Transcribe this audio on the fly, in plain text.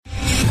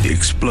the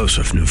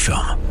explosive new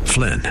film,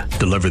 Flynn,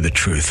 deliver the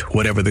truth,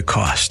 whatever the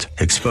cost,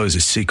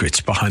 exposes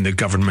secrets behind the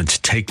government's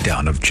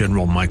takedown of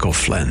General Michael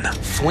Flynn.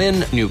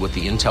 Flynn knew what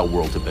the intel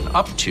world had been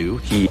up to.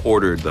 He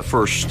ordered the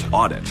first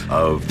audit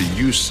of the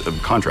use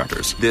of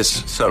contractors.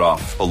 This set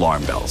off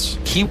alarm bells.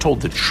 He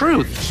told the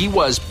truth. He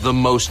was the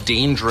most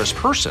dangerous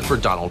person for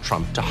Donald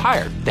Trump to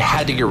hire. They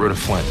had to get rid of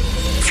Flynn.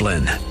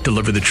 Flynn,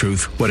 deliver the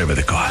truth, whatever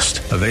the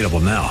cost. Available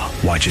now.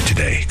 Watch it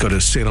today. Go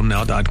to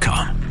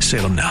salemnow.com.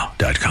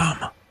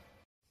 salemnow.com.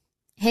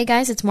 Hey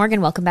guys, it's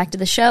Morgan. Welcome back to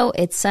the show.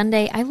 It's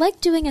Sunday. I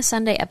like doing a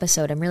Sunday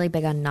episode. I'm really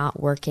big on not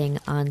working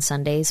on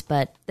Sundays,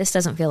 but this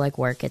doesn't feel like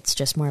work. It's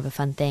just more of a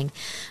fun thing.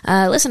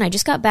 Listen, I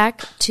just got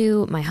back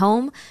to my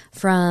home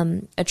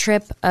from a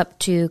trip up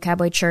to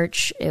Cowboy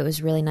Church. It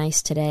was really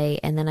nice today.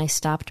 And then I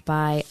stopped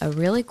by a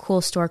really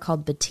cool store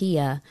called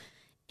Batia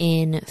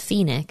in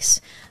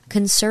Phoenix.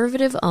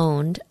 Conservative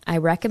owned. I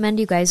recommend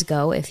you guys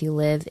go if you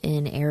live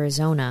in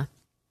Arizona.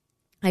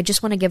 I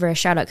just want to give her a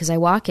shout out because I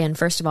walk in,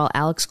 first of all,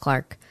 Alex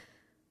Clark,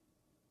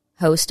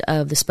 host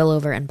of The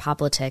Spillover and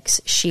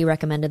Politics, she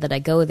recommended that I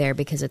go there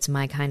because it's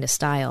my kind of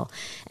style.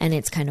 And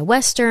it's kind of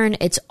Western.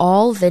 It's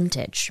all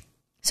vintage.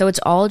 So it's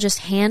all just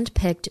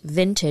hand-picked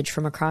vintage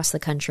from across the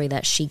country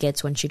that she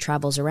gets when she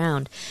travels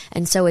around.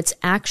 And so it's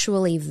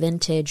actually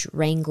vintage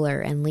Wrangler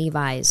and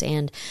Levi's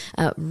and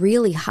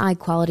really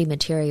high-quality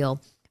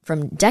material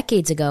from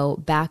decades ago,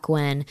 back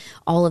when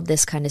all of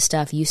this kind of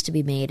stuff used to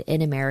be made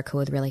in America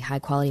with really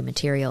high-quality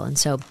material. And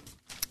so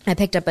I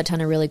picked up a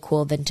ton of really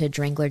cool vintage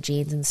Wrangler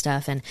jeans and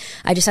stuff, and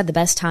I just had the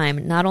best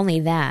time. Not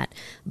only that,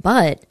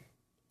 but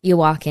you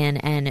walk in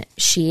and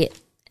she,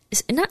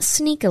 not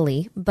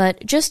sneakily,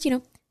 but just,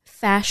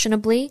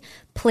 fashionably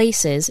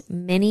places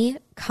mini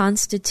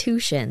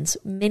Constitutions,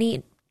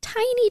 mini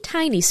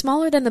tiny,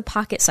 smaller than the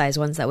pocket-sized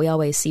ones that we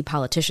always see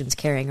politicians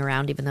carrying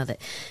around, even though,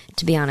 that,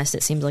 to be honest,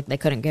 it seems like they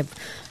couldn't give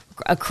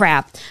a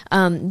crap.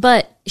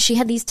 But she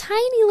had these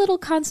tiny little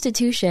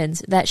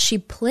Constitutions that she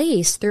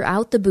placed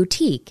throughout the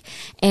boutique,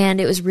 and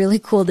it was really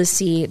cool to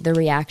see the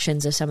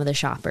reactions of some of the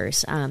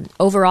shoppers.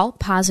 Overall,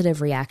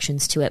 positive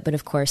reactions to it, but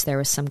of course there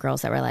was some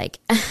girls that were like,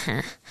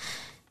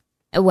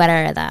 what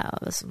are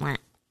those?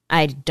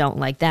 I don't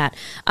like that.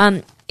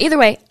 Either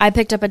way, I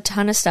picked up a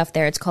ton of stuff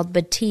there. It's called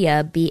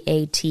Batia,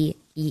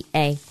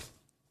 B-A-T-E-A.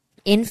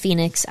 In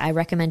Phoenix. I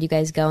recommend you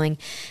guys going.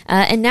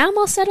 And now I'm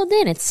all settled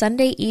in. It's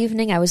Sunday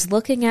evening. I was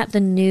looking at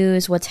the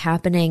news, what's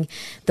happening.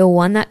 The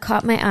one that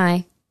caught my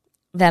eye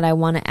that I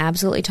want to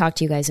absolutely talk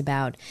to you guys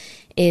about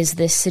is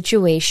this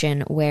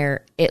situation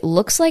where it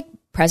looks like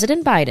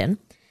President Biden,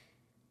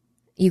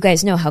 you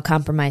guys know how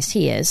compromised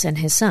he is, and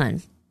his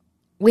son.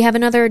 We have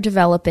another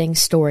developing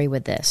story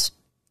with this.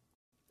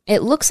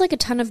 It looks like a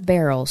ton of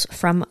barrels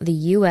from the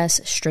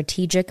U.S.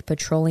 Strategic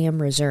Petroleum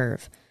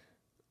Reserve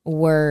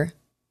were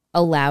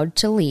allowed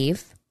to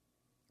leave,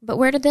 but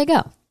where did they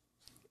go?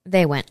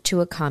 They went to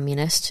a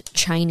communist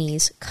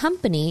Chinese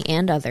company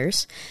and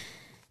others.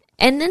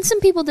 And then some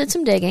people did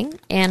some digging,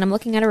 and I'm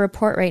looking at a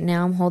report right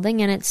now I'm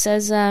holding, and it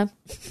says, the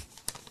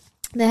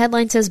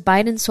headline says,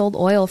 Biden sold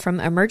oil from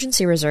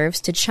emergency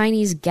reserves to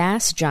Chinese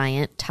gas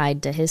giant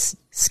tied to his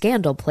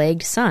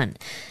scandal-plagued son.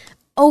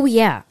 Oh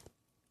yeah,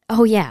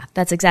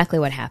 that's exactly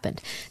what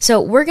happened. So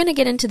we're going to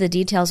get into the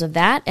details of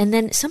that, and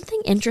then something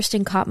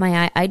interesting caught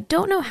my eye. I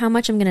don't know how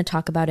much I'm going to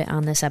talk about it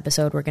on this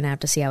episode. We're going to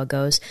have to see how it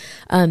goes.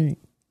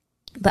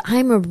 But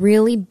I'm a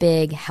really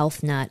big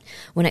health nut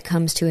when it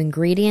comes to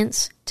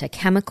ingredients, to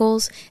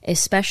chemicals,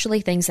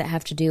 especially things that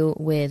have to do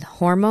with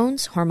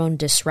hormones, hormone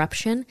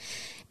disruption,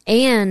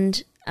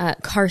 and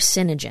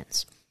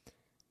carcinogens.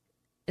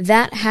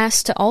 That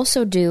has to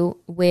also do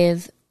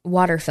with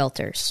water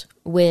filters,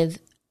 with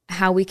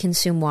how we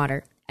consume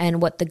water, and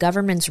what the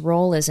government's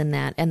role is in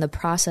that, and the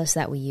process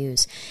that we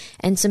use.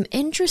 And some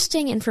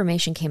interesting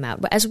information came out.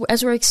 As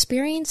we're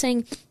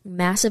experiencing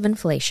massive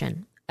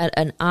inflation,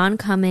 an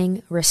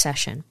oncoming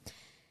recession,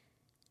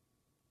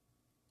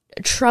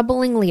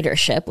 troubling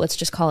leadership, let's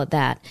just call it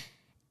that,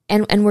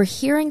 and we're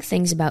hearing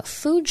things about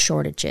food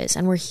shortages,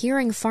 and we're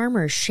hearing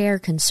farmers share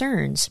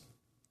concerns.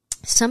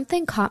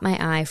 Something caught my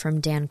eye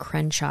from Dan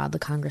Crenshaw, the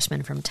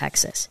congressman from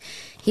Texas.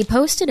 He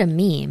posted a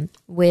meme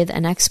with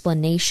an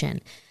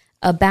explanation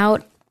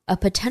about a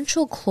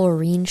potential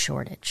chlorine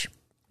shortage.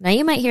 Now,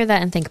 you might hear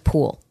that and think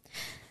pool.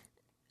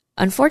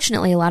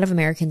 Unfortunately, a lot of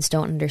Americans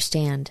don't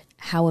understand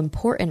how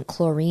important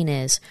chlorine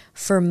is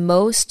for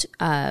most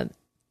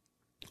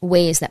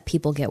ways that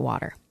people get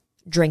water,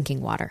 drinking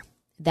water.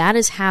 That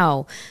is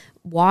how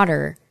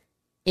water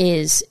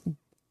is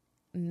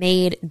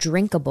made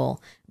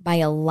drinkable by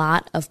a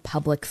lot of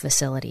public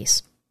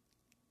facilities.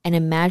 And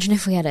imagine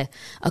if we had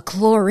a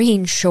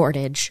chlorine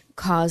shortage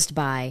caused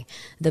by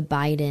the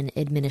Biden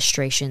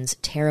administration's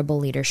terrible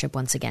leadership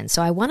once again.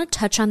 So I want to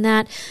touch on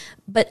that.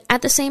 But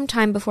at the same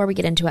time, before we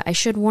get into it, I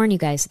should warn you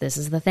guys, this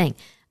is the thing.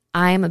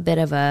 I am a bit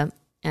of a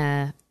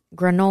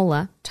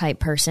granola type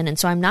person. And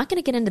so I'm not going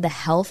to get into the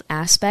health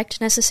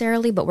aspect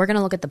necessarily, but we're going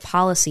to look at the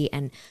policy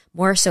and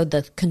more so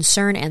the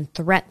concern and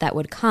threat that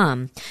would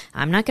come.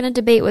 I'm not going to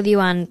debate with you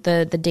on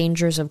the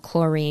dangers of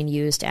chlorine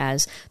used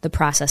as the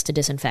process to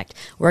disinfect.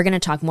 We're going to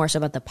talk more so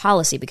about the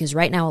policy, because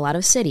right now a lot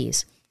of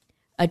cities,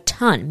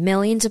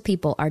 millions of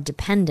people are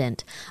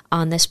dependent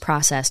on this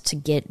process to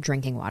get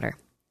drinking water.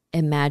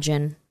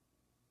 Imagine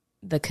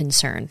the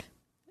concern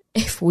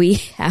if we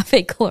have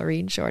a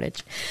chlorine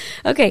shortage.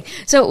 Okay,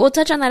 so we'll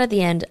touch on that at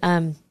the end.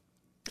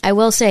 I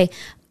will say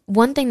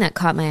one thing that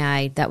caught my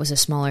eye that was a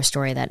smaller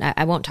story that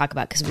I won't talk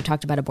about because we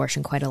talked about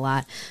abortion quite a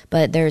lot,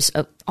 but there's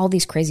all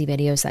these crazy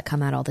videos that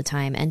come out all the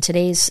time. And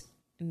today's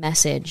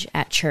message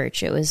at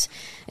church, it was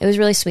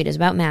really sweet. It was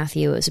about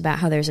Matthew. It was about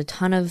how there's a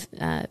ton of,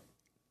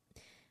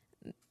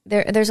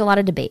 there's a lot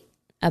of debate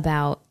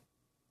about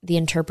the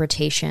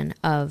interpretation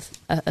of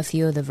a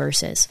few of the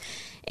verses.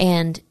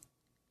 And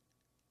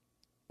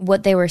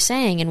what they were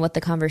saying and what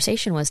the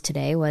conversation was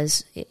today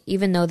was,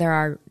 even though there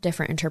are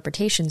different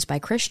interpretations by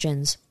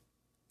Christians,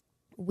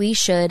 we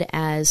should,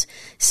 as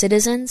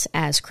citizens,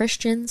 as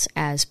Christians,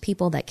 as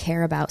people that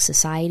care about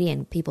society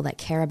and people that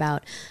care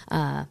about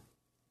the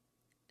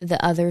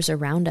others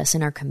around us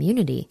in our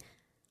community,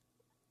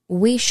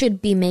 we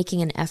should be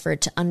making an effort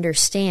to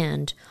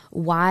understand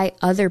why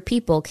other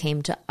people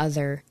came to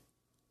other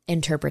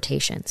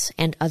interpretations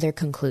and other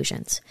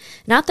conclusions.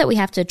 Not that we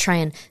have to try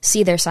and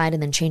see their side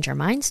and then change our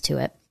minds to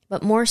it,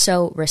 but more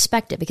so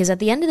respect it. Because at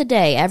the end of the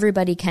day,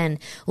 everybody can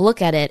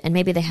look at it and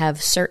maybe they have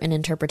certain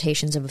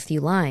interpretations of a few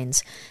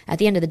lines. At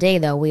the end of the day,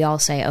 though, we all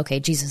say, okay,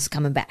 Jesus is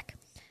coming back.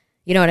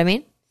 You know what I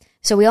mean?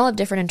 So we all have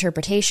different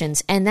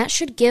interpretations, and that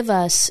should give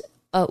us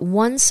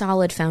one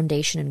solid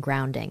foundation and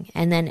grounding.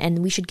 And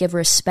we should give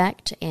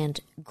respect and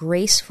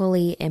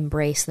gracefully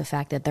embrace the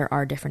fact that there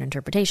are different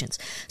interpretations.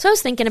 So I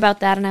was thinking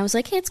about that, and I was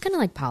like, hey, it's kind of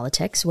like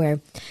politics,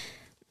 where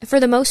for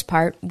the most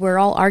part, we're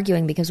all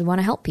arguing because we want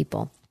to help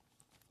people.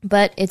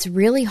 But it's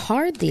really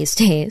hard these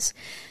days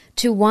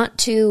to want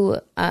to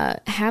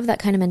have that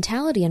kind of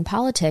mentality in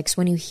politics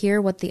when you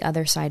hear what the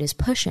other side is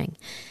pushing.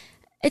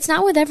 It's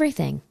not with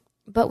everything,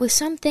 but with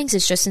some things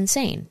it's just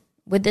insane.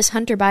 With this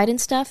Hunter Biden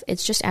stuff,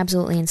 it's just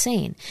absolutely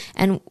insane.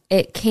 And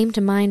it came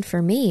to mind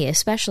for me,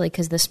 especially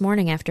because this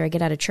morning after I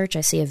get out of church,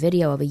 I see a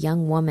video of a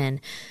young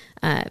woman.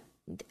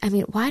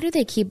 Why do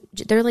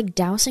they're like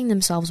dousing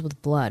themselves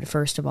with blood,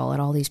 first of all, at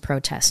all these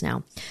protests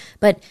now.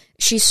 But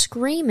she's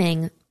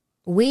screaming,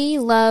 "We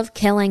love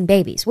killing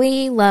babies.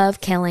 We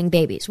love killing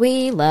babies.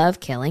 We love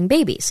killing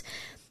babies."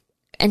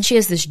 And she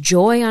has this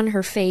joy on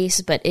her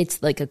face, but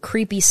it's like a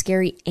creepy,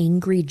 scary,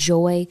 angry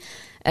joy,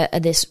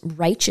 this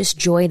righteous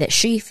joy that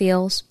she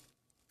feels.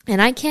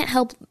 And I can't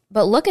help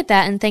but look at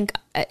that and think,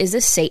 is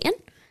this Satan?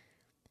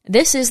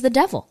 This is the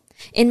devil.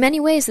 In many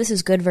ways, this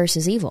is good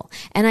versus evil.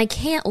 And I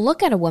can't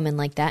look at a woman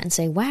like that and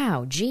say,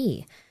 wow,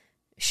 gee,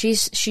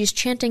 she's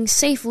chanting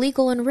safe,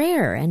 legal, and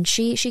rare, and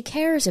she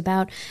cares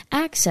about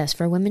access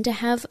for women to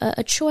have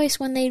a choice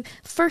when they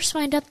first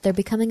find out they're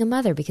becoming a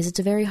mother, because it's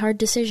a very hard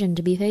decision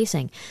to be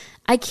facing.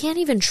 I can't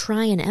even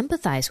try and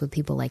empathize with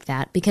people like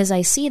that, because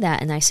I see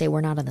that and I say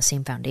we're not on the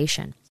same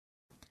foundation.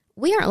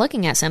 We aren't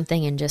looking at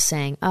something and just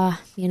saying,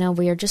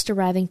 we are just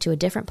arriving to a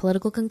different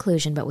political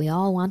conclusion, but we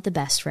all want the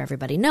best for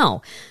everybody.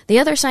 No, the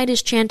other side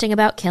is chanting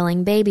about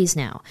killing babies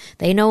now.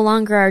 They no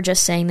longer are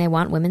just saying they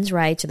want women's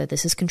rights or that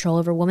this is control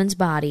over women's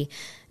body.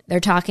 They're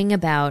talking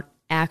about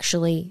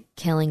actually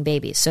killing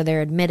babies. So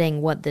they're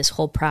admitting what this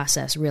whole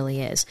process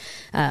really is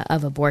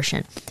of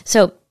abortion.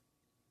 So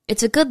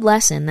it's a good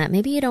lesson that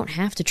maybe you don't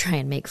have to try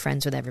and make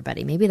friends with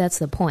everybody. Maybe that's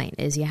the point,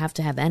 is you have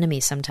to have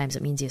enemies. Sometimes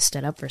it means you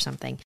stood up for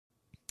something.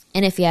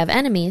 And if you have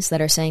enemies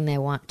that are saying they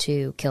want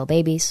to kill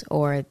babies,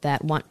 or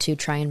that want to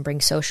try and bring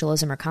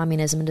socialism or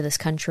communism into this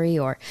country,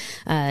 or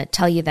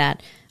tell you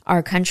that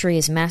our country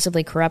is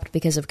massively corrupt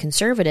because of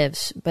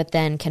conservatives, but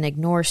then can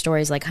ignore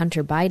stories like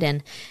Hunter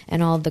Biden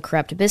and all of the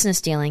corrupt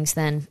business dealings,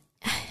 then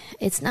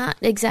it's not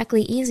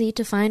exactly easy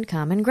to find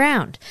common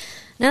ground.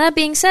 Now, that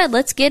being said,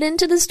 let's get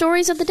into the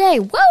stories of the day.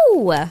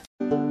 Whoa!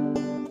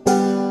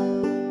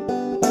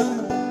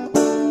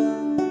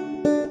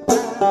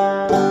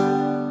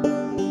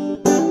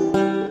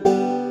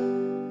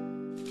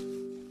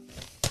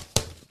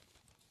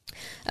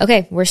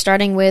 Okay, we're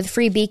starting with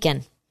Free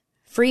Beacon.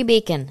 Free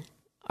Beacon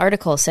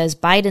article says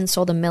Biden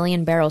sold 1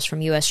 million barrels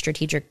from U.S.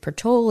 Strategic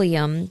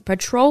Petroleum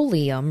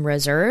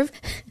Reserve.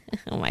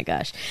 Oh my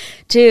gosh.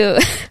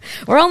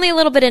 We're only a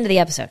little bit into the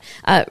episode.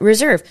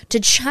 Reserve to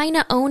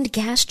China-owned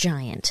gas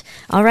giant.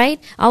 All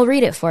right, I'll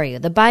read it for you.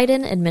 The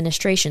Biden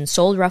administration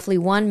sold roughly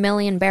 1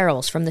 million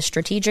barrels from the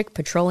Strategic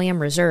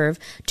Petroleum Reserve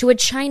to a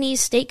Chinese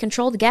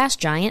state-controlled gas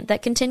giant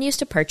that continues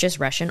to purchase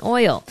Russian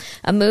oil.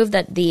 A move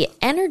that the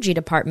Energy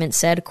Department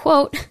said,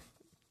 quote,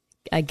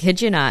 I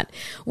kid you not,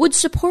 would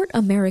support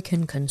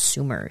American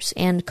consumers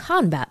and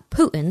combat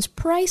Putin's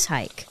price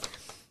hike.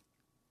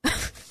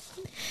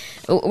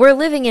 We're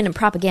living in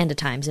propaganda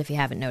times, if you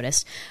haven't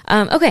noticed.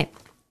 Okay,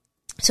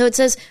 so it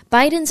says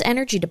Biden's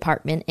Energy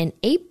Department in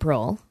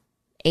April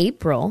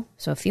April,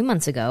 so a few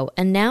months ago,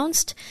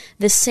 announced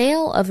the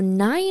sale of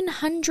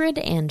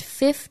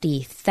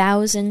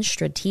 950,000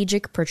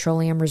 strategic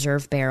petroleum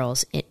reserve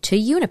barrels to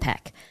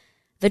Unipec,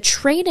 the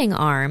trading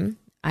arm.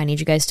 I need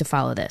you guys to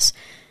follow this.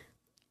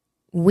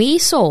 We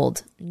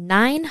sold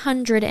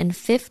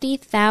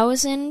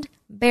 950,000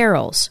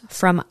 barrels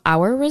from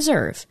our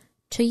reserve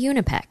to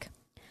Unipec.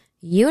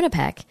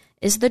 Unipec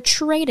is the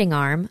trading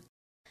arm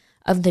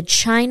of the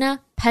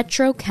China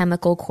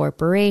Petrochemical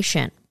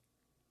Corporation.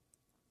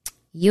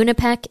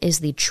 Unipec is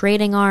the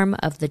trading arm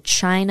of the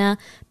China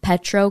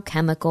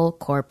Petrochemical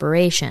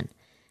Corporation.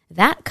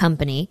 That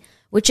company,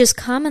 which is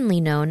commonly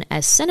known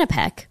as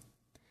Sinopec,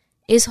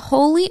 is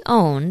wholly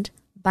owned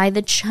by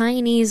the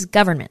Chinese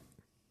government.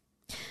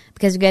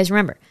 Because you guys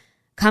remember,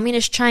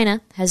 Communist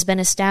China has been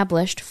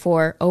established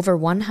for over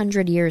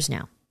 100 years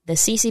now. The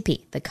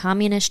CCP, the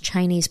Communist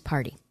Chinese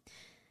Party.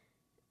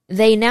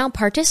 They now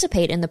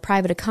participate in the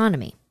private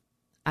economy.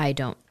 I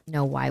don't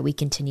know why we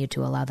continue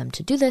to allow them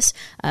to do this.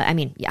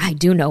 I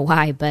do know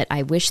why, but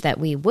I wish that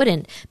we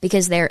wouldn't,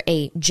 because they're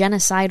a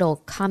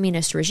genocidal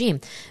communist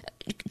regime.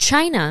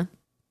 China,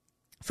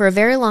 for a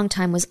very long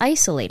time, was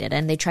isolated,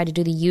 and they tried to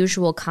do the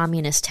usual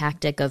communist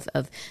tactic of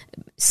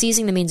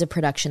seizing the means of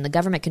production. The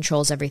government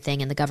controls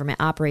everything, and the government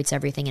operates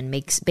everything and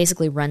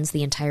basically runs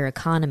the entire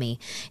economy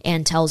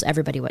and tells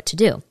everybody what to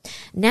do.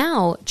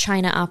 Now,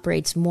 China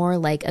operates more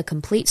like a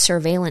complete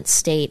surveillance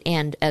state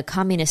and a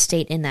communist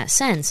state in that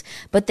sense,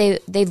 but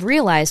they've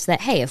realized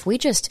that, hey, if we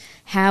just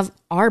have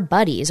our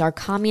buddies, our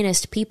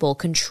communist people,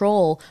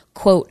 control,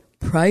 quote,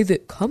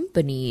 private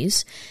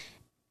companies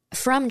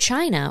from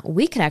China,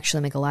 we could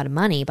actually make a lot of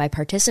money by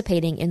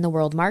participating in the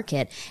world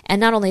market. And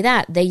not only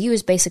that, they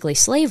use basically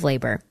slave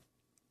labor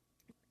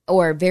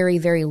or very,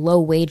 very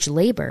low wage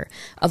labor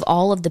of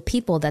all of the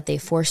people that they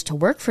force to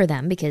work for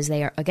them, because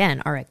they are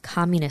a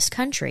communist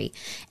country.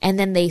 And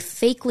then they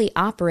fakely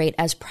operate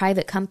as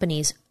private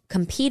companies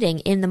competing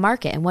in the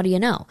market. And what do you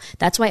know?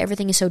 That's why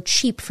everything is so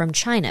cheap from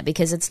China,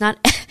 because it's not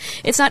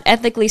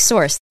ethically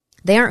sourced.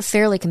 They aren't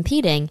fairly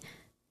competing,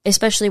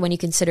 especially when you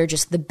consider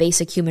just the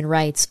basic human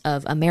rights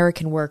of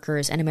American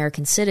workers and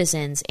American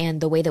citizens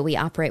and the way that we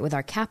operate with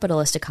our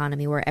capitalist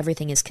economy where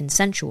everything is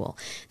consensual.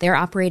 They're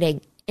operating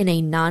in a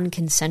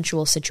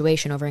non-consensual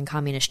situation over in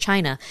communist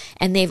China,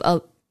 and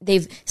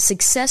they've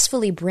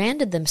successfully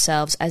branded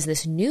themselves as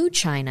this new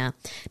China,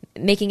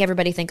 making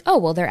everybody think, oh,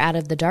 well, they're out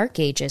of the dark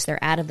ages,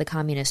 they're out of the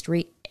communist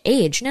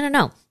age.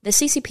 No. The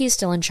CCP is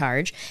still in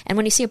charge, and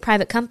when you see a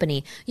private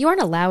company, you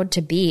aren't allowed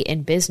to be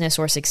in business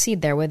or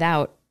succeed there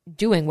without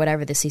doing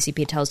whatever the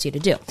CCP tells you to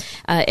do.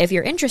 If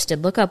you're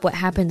interested, look up what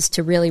happens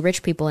to really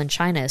rich people in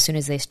China as soon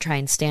as they try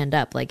and stand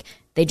up. Like,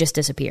 they just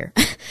disappear.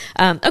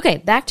 Okay,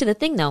 back to the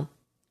thing, though.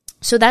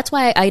 So that's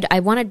why I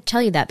wanted to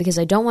tell you that, because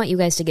I don't want you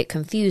guys to get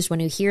confused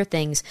when you hear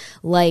things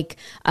like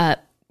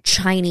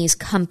Chinese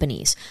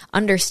companies.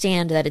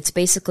 Understand that it's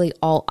basically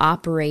all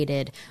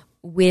operated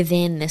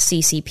within the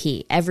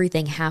CCP.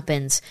 Everything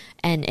happens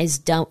and is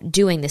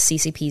doing the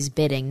CCP's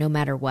bidding no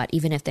matter what,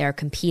 even if they are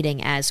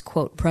competing as,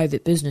 quote,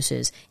 private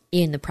businesses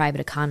in the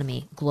private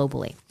economy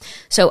globally.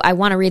 So I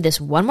want to read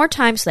this one more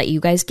time so that you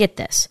guys get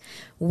this.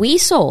 We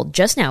sold,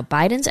 just now,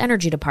 Biden's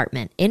Energy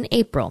Department in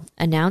April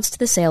announced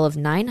the sale of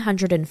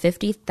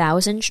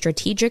 950,000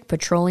 strategic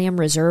petroleum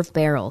reserve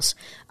barrels,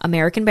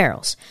 American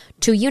barrels,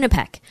 to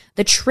Unipec,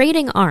 the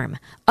trading arm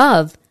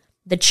of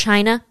the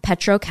China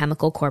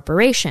Petrochemical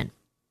Corporation.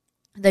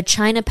 The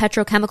China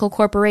Petrochemical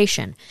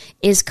Corporation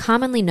is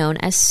commonly known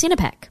as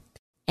Sinopec,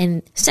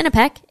 and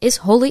Sinopec is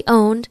wholly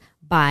owned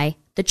by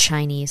the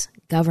Chinese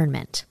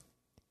government.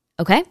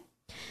 Okay?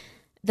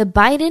 The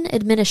Biden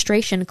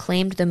administration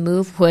claimed the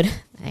move would,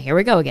 here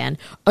we go again,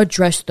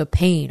 address the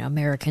pain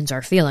Americans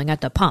are feeling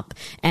at the pump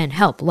and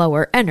help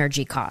lower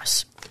energy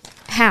costs.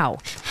 How?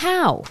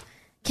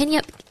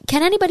 Can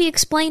anybody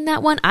explain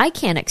that one? I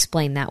can't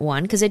explain that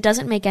one because it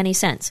doesn't make any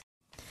sense.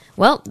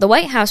 Well, the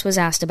White House was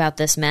asked about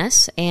this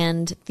mess,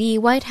 and the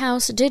White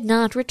House did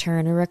not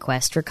return a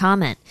request for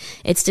comment.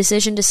 Its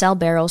decision to sell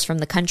barrels from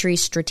the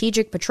country's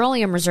strategic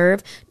petroleum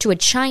reserve to a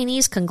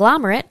Chinese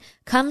conglomerate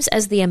comes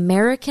as the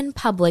American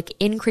public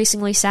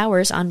increasingly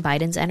sours on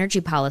Biden's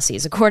energy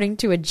policies. According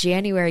to a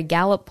January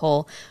Gallup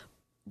poll,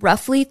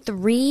 roughly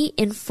 3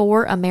 in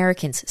 4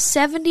 Americans,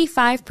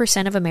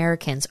 75% of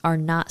Americans, are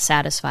not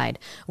satisfied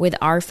with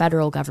our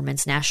federal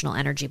government's national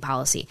energy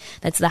policy.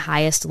 That's the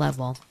highest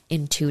level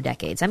in 2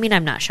 decades. I mean,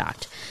 I'm not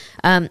shocked.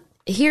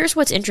 Here's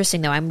what's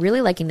interesting, though. I'm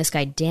really liking this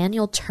guy,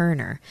 Daniel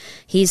Turner.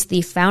 He's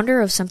the founder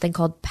of something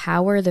called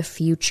Power the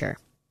Future.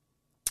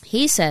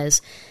 He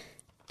says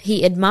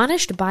he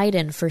admonished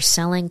Biden for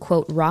selling,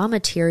 quote, raw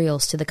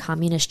materials to the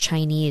communist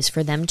Chinese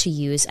for them to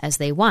use as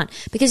they want.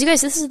 Because, you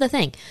guys, this is the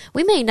thing.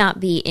 We may not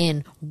be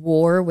in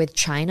war with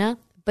China,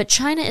 but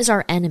China is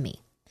our enemy.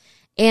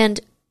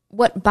 And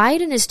what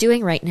Biden is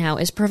doing right now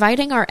is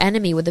providing our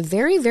enemy with a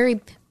very,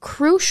 very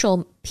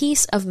crucial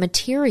piece of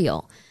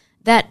material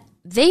that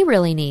they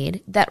really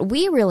need, that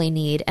we really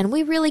need, and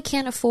we really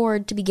can't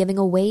afford to be giving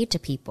away to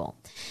people.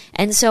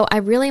 And so I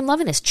really am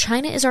loving this.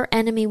 China is our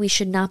enemy. We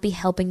should not be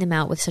helping them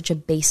out with such a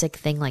basic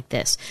thing like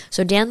this.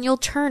 So Daniel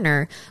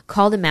Turner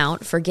called him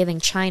out for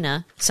giving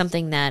China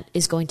something that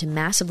is going to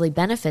massively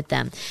benefit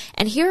them.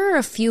 And here are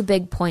a few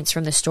big points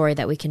from the story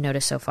that we can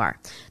notice so far.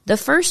 The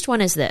first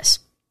one is this.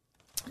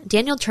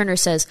 Daniel Turner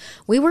says,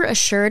 "We were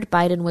assured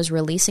Biden was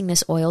releasing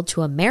this oil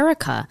to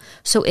America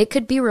so it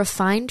could be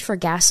refined for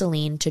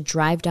gasoline to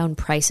drive down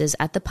prices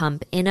at the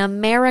pump in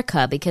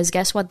America, because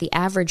guess what? The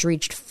average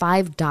reached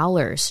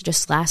 $5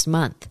 just last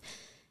month."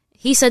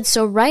 He said,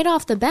 so right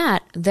off the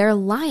bat, they're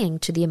lying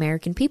to the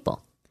American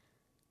people.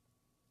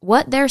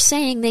 What they're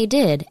saying they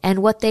did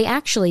and what they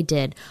actually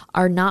did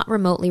are not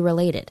remotely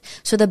related.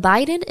 So the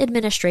Biden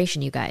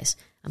administration, you guys,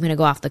 I'm going to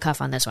go off the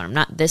cuff on this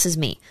one. This is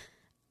me.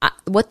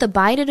 What the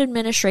Biden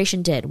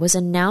administration did was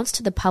announce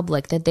to the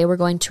public that they were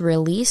going to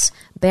release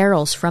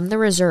barrels from the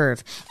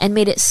reserve and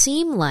made it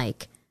seem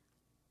like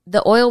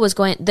the oil was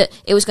going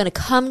to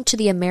come to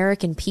the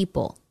American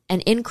people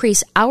and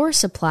increase our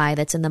supply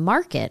that's in the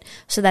market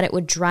so that it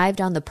would drive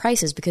down the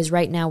prices, because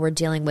right now we're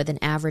dealing with an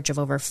average of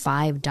over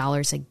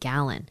 $5 a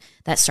gallon.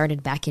 That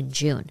started back in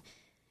June.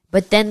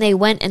 But then they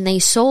went and they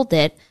sold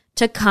it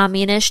to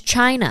communist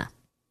China.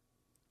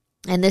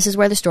 And this is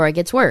where the story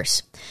gets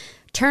worse.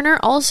 Turner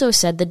also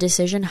said the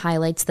decision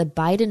highlights the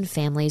Biden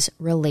family's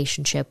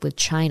relationship with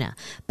China.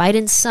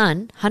 Biden's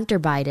son, Hunter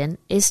Biden,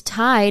 is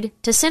tied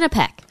to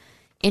Sinopec.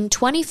 In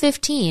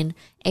 2015,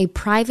 a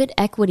private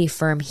equity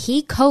firm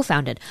he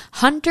co-founded,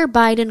 Hunter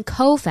Biden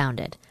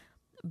co-founded,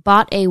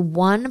 bought a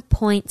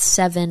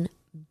 $1.7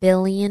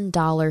 billion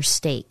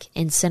stake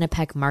in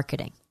Sinopec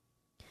Marketing.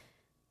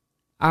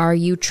 Are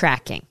you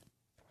tracking?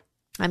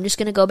 I'm just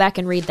going to go back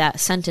and read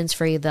that sentence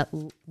for you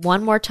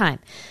one more time.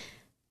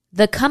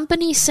 The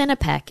company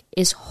Sinopec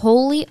is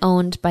wholly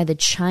owned by the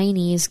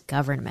Chinese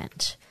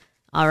government.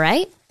 All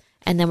right?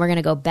 And then we're going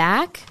to go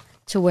back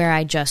to where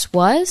I just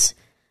was.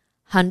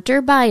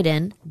 Hunter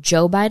Biden,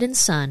 Joe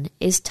Biden's son,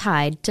 is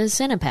tied to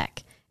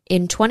Sinopec.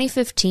 In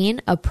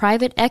 2015, a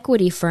private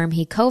equity firm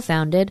he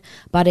co-founded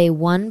bought a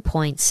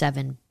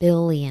 $1.7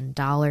 billion,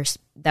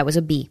 that was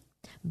a B,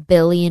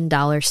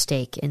 billion-dollar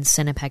stake in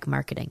Sinopec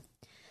Marketing.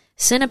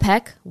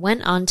 Sinopec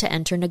went on to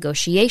enter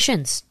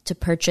negotiations to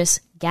purchase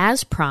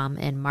Gazprom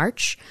in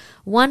March,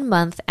 1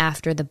 month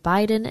after the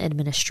Biden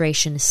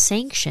administration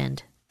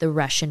sanctioned the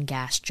Russian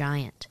gas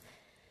giant.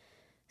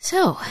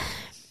 So,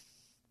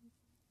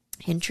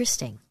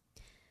 interesting.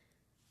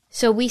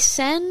 So we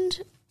sell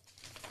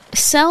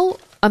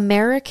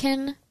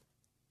American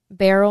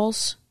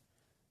barrels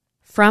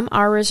from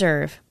our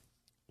reserve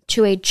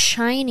to a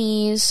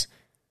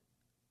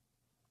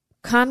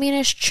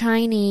communist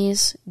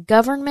Chinese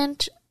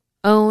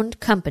government-owned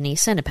company,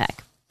 Sinopec,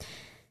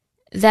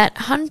 that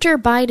Hunter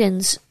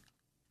Biden's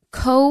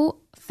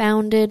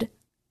co-founded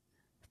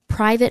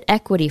private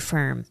equity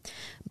firm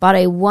bought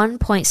a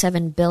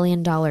 $1.7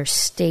 billion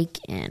stake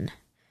in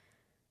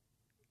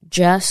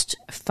just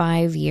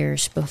 5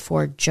 years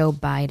before Joe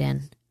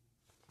Biden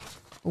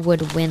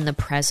would win the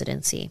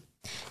presidency.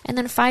 And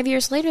then 5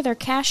 years later, they're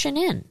cashing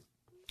in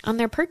on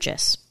their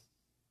purchase.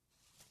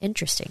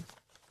 Interesting.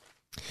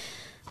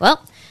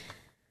 Well,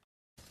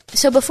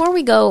 so before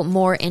we go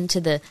more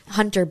into the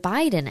Hunter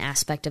Biden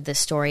aspect of this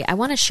story, I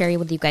want to share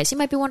with you guys. You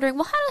might be wondering,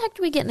 well, how the heck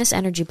do we get in this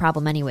energy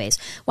problem anyways?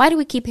 Why do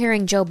we keep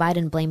hearing Joe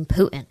Biden blame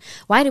Putin?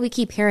 Why do we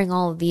keep hearing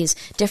all of these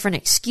different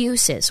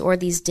excuses or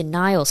these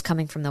denials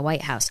coming from the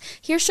White House?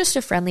 Here's just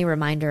a friendly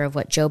reminder of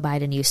what Joe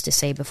Biden used to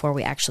say before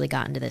we actually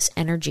got into this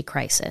energy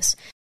crisis.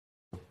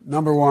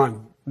 Number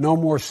one, no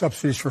more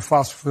subsidies for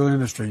fossil fuel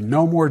industry.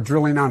 No more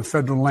drilling on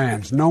federal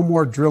lands. No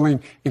more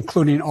drilling,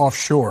 including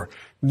offshore.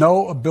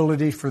 No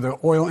ability for the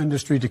oil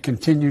industry to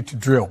continue to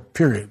drill,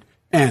 period.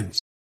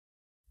 Ends.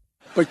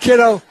 But,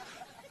 kiddo,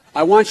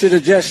 I want you to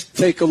just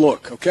take a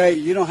look, okay?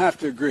 You don't have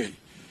to agree.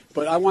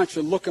 But I want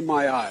you to look in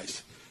my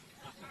eyes.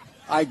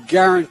 I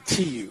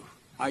guarantee you,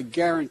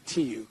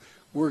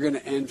 we're going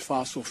to end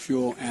fossil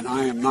fuel, and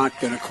I am not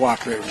going to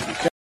cooperate with you,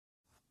 okay?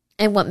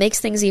 And what makes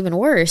things even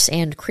worse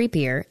and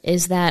creepier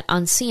is that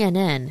on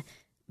CNN,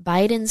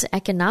 Biden's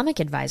economic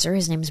advisor,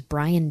 his name's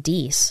Brian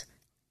Deese,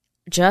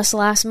 just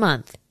last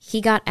month,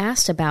 he got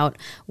asked about,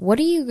 what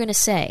are you going to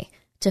say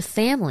to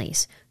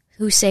families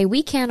who say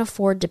we can't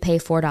afford to pay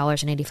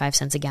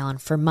 $4.85 a gallon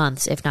for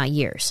months, if not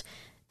years?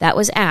 That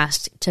was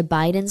asked to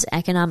Biden's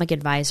economic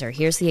advisor.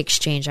 Here's the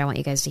exchange. I want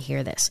you guys to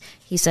hear this.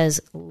 He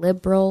says,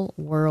 liberal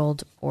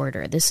world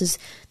order. This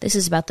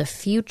is about the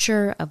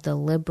future of the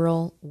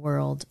liberal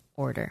world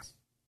order.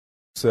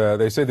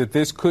 They say that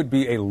this could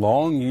be a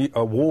long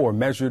war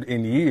measured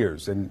in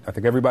years, and I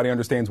think everybody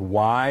understands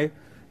why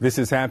this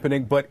is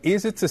happening, but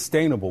is it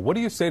sustainable? What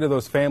do you say to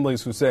those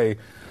families who say,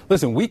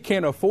 listen, we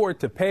can't afford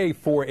to pay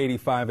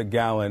 $4.85 a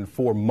gallon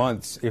for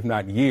months, if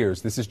not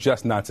years. This is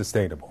just not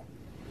sustainable.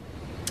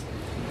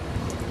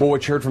 Well,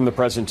 what you heard from the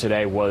president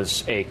today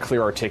was a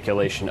clear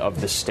articulation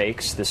of the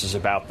stakes. This is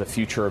about the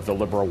future of the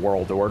liberal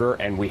world order,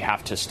 and we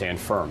have to stand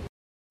firm.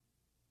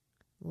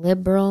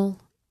 Liberal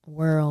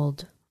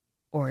world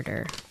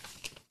order.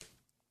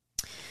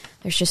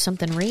 There's just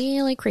something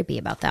really creepy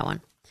about that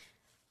one.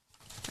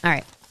 All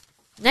right.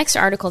 Next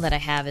article that I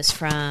have is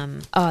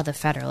from, The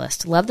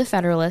Federalist. Love The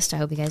Federalist. I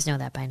hope you guys know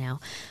that by now.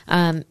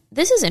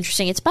 This is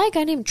interesting. It's by a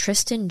guy named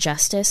Tristan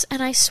Justice,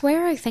 and I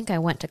swear I think I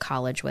went to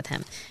college with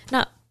him.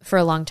 Not for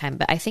a long time,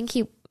 but I think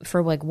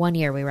for like 1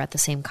 year we were at the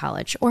same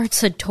college. Or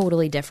it's a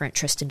totally different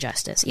Tristan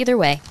Justice. Either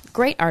way,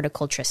 great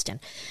article,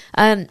 Tristan.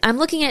 I'm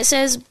looking at, it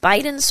says,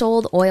 Biden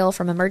sold oil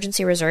from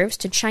emergency reserves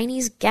to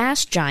Chinese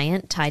gas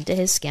giant tied to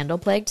his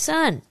scandal-plagued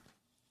son.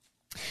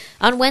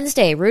 On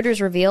Wednesday,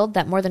 Reuters revealed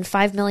that more than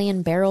 5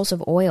 million barrels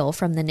of oil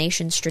from the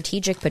nation's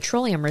strategic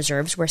petroleum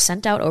reserves were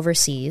sent out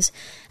overseas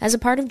as a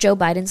part of Joe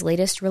Biden's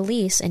latest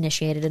release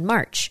initiated in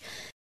March,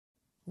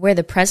 where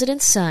the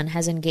president's son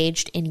has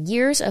engaged in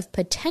years of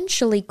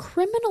potentially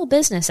criminal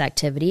business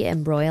activity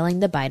embroiling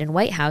the Biden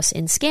White House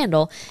in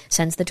scandal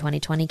since the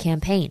 2020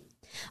 campaign.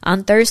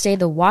 On Thursday,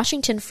 the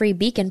Washington Free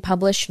Beacon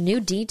published new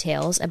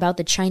details about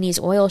the Chinese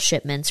oil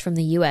shipments from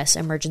the U.S.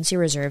 emergency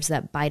reserves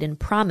that Biden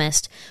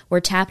promised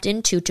were tapped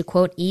into to,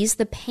 quote, ease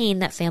the pain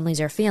that families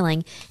are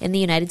feeling in the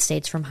United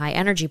States from high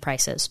energy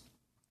prices.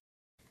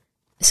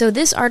 So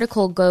this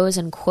article goes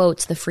and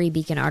quotes the Free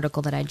Beacon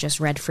article that I just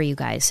read for you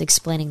guys,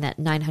 explaining that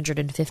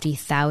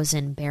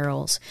 950,000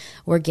 barrels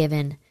were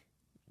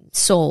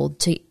sold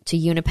to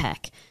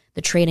Unipec,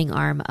 the trading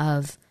arm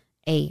of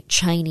a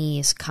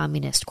Chinese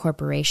communist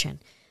corporation.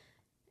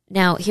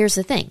 Now, here's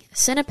the thing.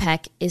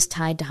 Sinopec is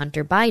tied to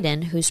Hunter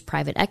Biden, whose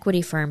private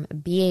equity firm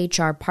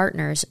BHR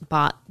Partners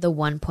bought the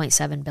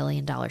 $1.7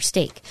 billion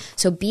stake.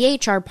 So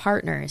BHR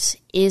Partners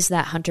is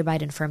that Hunter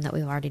Biden firm that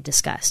we've already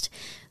discussed.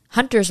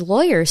 Hunter's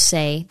lawyers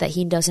say that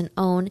he doesn't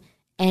own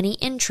any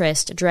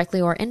interest, directly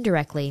or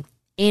indirectly,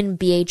 in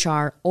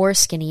BHR or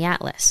Skinny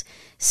Atlas.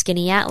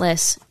 Skinny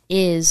Atlas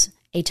is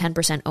a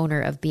 10% owner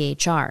of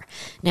BHR.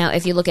 Now,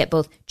 if you look at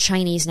both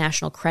Chinese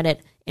National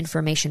Credit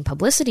Information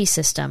Publicity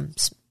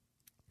Systems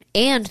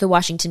and the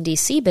Washington,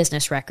 D.C.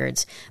 business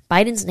records,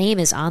 Biden's name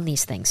is on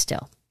these things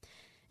still.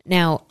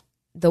 Now,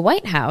 the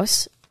White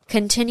House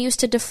continues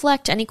to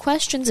deflect any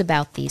questions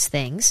about these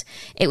things.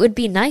 It would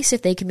be nice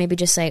if they could maybe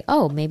just say,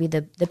 maybe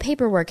the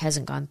paperwork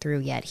hasn't gone through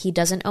yet. He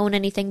doesn't own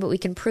anything, but we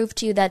can prove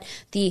to you that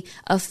the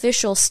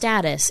official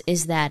status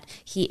is that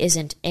he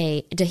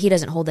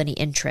doesn't hold any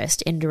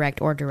interest,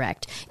 indirect or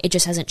direct. It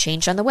just hasn't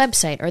changed on the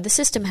website or the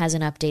system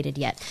hasn't updated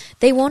yet.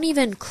 They won't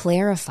even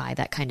clarify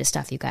that kind of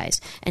stuff, you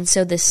guys. And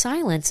so this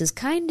silence is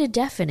kind of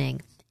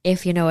deafening,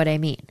 if you know what I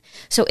mean.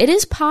 So it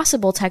is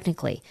possible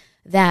technically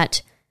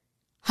that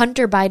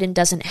Hunter Biden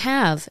doesn't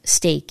have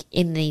stake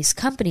in these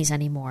companies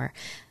anymore,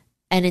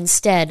 and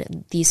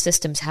instead these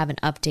systems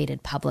haven't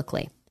updated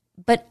publicly.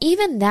 But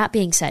even that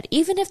being said,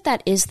 even if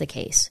that is the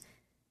case,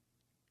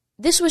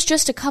 this was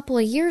just a couple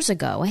of years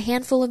ago, a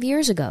handful of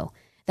years ago,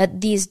 that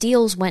these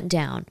deals went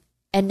down.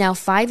 And now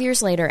 5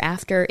 years later,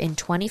 after in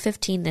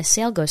 2015 this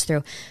sale goes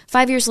through,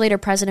 5 years later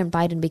President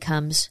Biden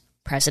becomes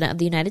president of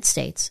the United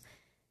States.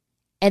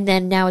 And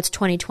then now it's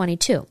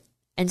 2022.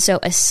 And so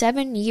a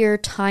 7-year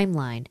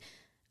timeline.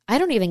 I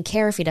don't even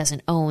care if he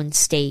doesn't own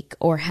stake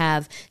or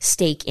have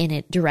stake in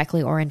it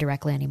directly or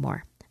indirectly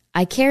anymore.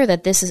 I care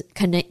that this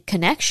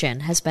connection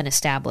has been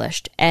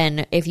established.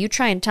 And if you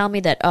try and tell me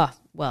that,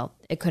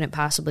 it couldn't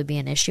possibly be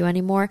an issue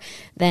anymore,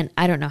 then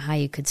I don't know how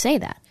you could say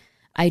that.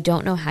 I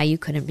don't know how you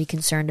couldn't be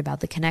concerned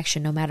about the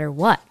connection no matter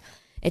what.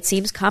 It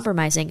seems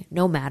compromising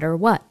no matter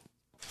what.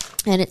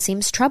 And it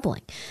seems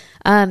troubling.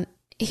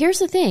 Here's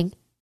the thing.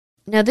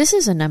 Now, this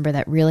is a number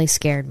that really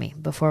scared me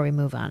before we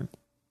move on.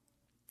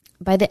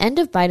 By the end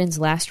of Biden's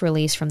last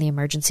release from the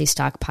emergency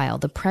stockpile,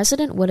 the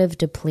president would have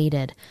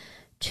depleted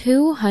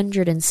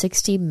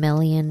 260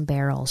 million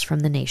barrels from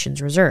the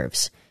nation's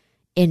reserves.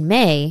 In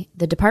May,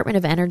 the Department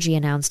of Energy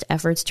announced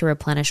efforts to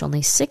replenish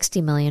only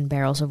 60 million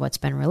barrels of what's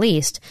been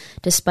released,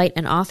 despite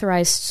an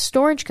authorized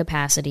storage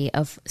capacity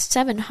of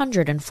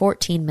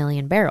 714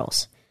 million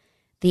barrels.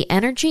 The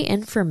Energy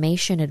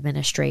Information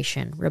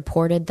Administration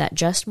reported that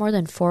just more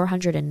than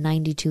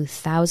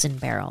 492,000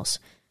 barrels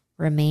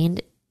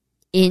remained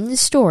in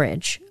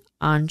storage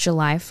on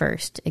July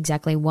 1st,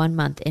 exactly 1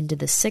 month into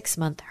the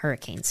 6-month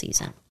hurricane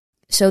season.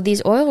 So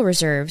these oil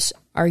reserves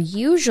are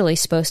usually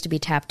supposed to be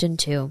tapped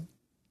into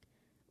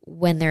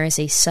when there is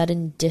a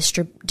sudden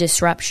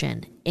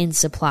disruption in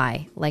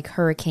supply, like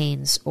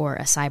hurricanes or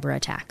a cyber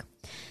attack.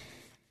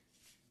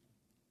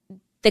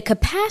 The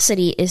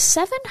capacity is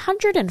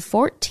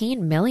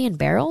 714 million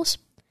barrels,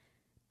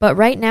 but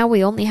right now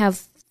we only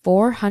have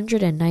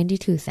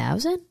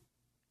 492,000?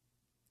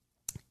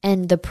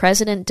 And the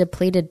president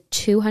depleted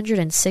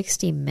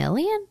 260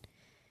 million?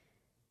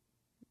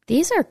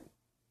 These are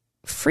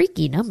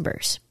freaky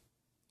numbers.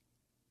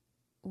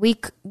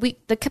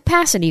 The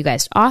capacity, you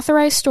guys,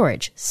 authorized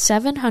storage,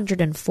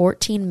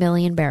 714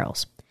 million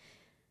barrels.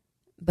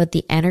 But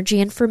the Energy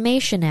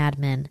Information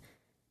Admin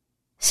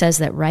says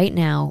that right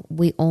now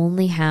we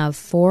only have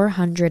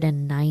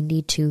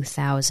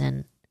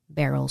 492,000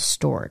 barrels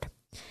stored.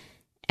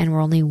 And we're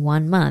only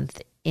 1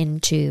 month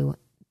into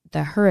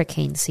the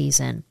hurricane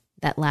season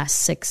that lasts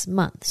 6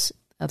 months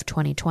of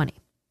 2020.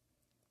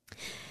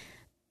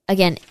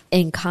 Again,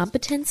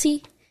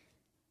 incompetency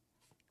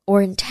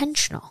or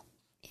intentional?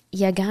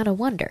 You gotta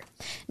wonder.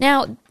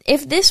 Now,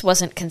 if this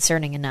wasn't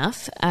concerning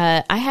enough,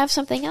 I have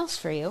something else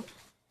for you.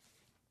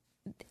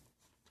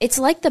 It's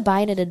like the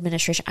Biden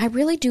administration. I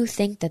really do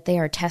think that they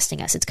are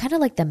testing us. It's kind of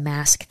like the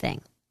mask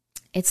thing.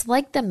 It's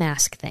like the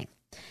mask thing.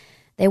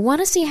 They want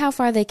to see how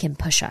far they can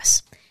push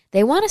us.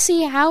 They want to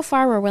see how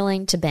far we're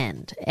willing to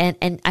bend.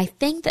 And I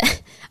think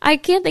that, I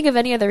can't think of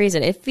any other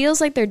reason. It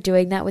feels like they're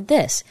doing that with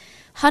this.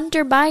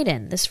 Hunter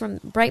Biden, this from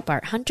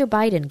Breitbart, Hunter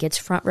Biden gets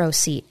front row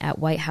seat at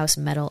White House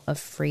Medal of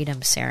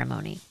Freedom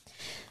ceremony.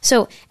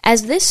 So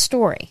as this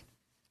story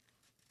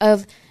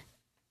of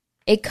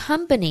a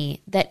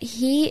company that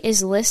he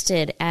is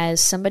listed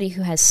as somebody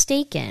who has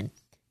stake in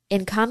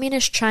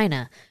communist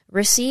China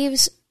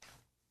receives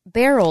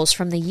barrels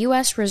from the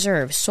U.S.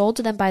 Reserve sold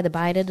to them by the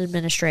Biden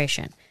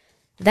administration.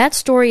 That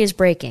story is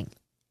breaking.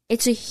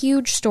 It's a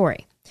huge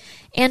story.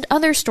 And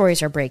other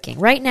stories are breaking.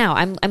 Right now,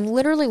 I'm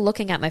literally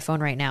looking at my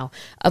phone right now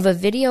of a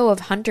video of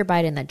Hunter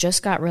Biden that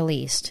just got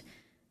released.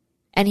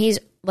 And he's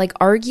like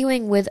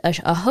arguing with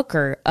a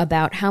hooker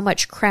about how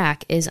much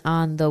crack is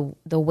on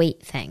the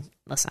weight thing.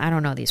 Listen, I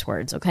don't know these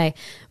words, okay?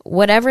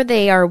 Whatever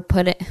they are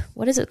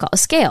what is it called? A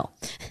scale.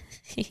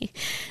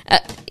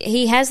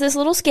 He has this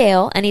little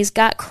scale, and he's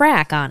got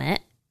crack on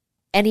it,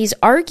 and he's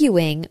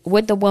arguing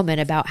with the woman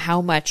about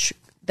how much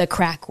the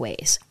crack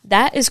weighs.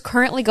 That is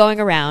currently going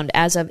around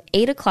as of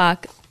 8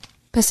 o'clock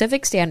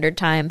Pacific Standard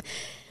Time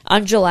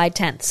on July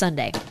 10th,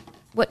 Sunday.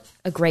 What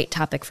a great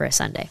topic for a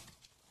Sunday.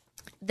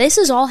 This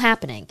is all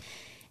happening,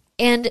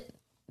 and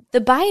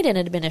the Biden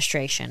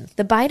administration,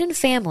 the Biden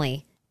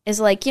family,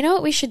 is like, you know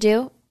what we should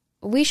do?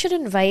 We should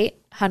invite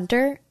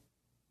Hunter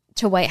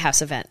to White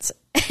House events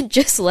and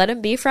just let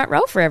him be front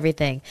row for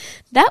everything.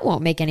 That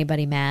won't make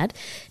anybody mad.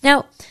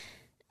 Now,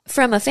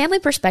 from a family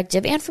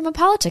perspective and from a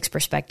politics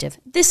perspective,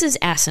 this is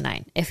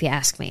asinine, if you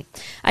ask me.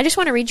 I just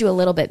want to read you a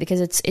little bit because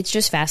it's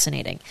just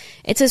fascinating.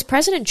 It says,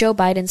 President Joe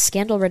Biden's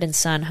scandal-ridden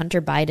son,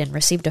 Hunter Biden,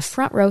 received a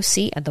front row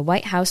seat at the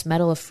White House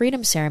Medal of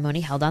Freedom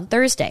ceremony held on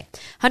Thursday.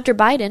 Hunter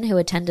Biden, who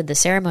attended the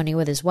ceremony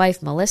with his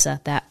wife, Melissa,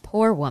 that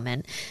poor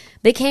woman,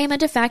 became a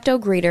de facto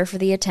greeter for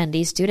the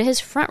attendees due to his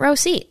front row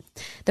seat.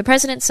 The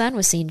president's son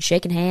was seen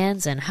shaking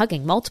hands and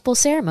hugging multiple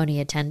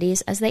ceremony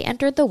attendees as they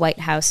entered the White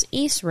House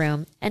East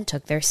Room and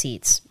took their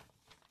seats.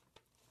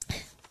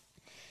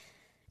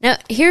 Now,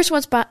 here's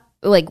what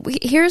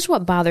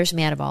bothers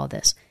me out of all of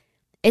this.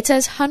 It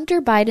says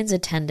Hunter Biden's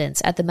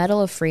attendance at the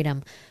Medal of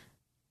Freedom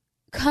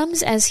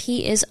comes as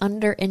he is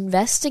under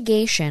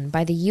investigation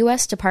by the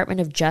U.S. Department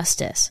of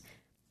Justice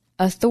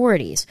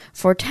authorities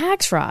for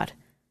tax fraud,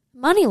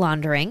 money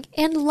laundering,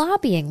 and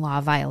lobbying law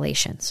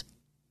violations.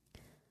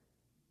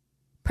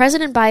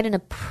 President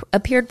Biden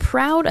appeared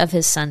proud of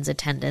his son's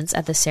attendance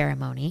at the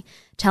ceremony,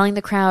 telling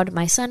the crowd,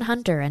 "My son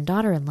Hunter and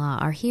daughter-in-law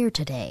are here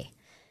today."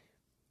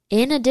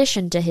 In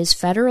addition to his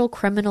federal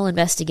criminal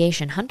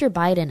investigation, Hunter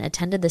Biden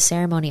attended the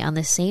ceremony on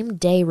the same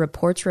day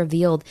reports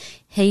revealed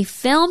he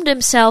filmed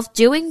himself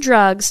doing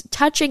drugs,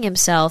 touching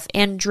himself,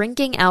 and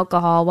drinking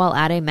alcohol while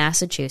at a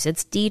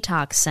Massachusetts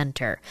detox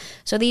center.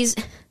 So these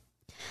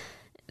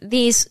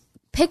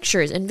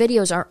pictures and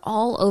videos are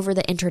all over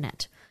the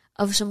internet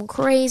of some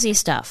crazy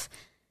stuff.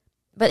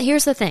 But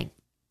here's the thing.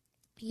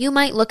 You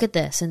might look at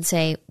this and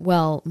say,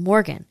 well,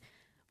 Morgan,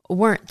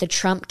 weren't the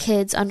Trump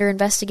kids under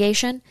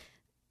investigation?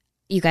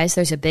 You guys,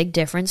 there's a big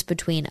difference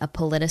between a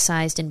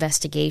politicized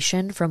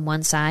investigation from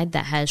one side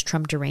that has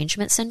Trump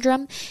derangement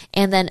syndrome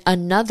and then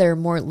another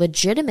more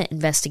legitimate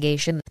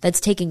investigation that's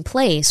taking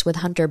place with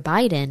Hunter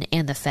Biden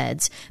and the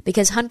feds,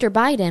 because Hunter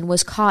Biden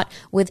was caught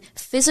with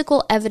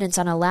physical evidence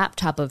on a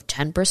laptop of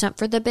 10%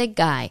 for the big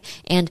guy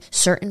and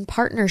certain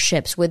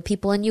partnerships with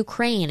people in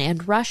Ukraine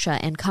and Russia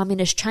and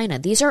communist China.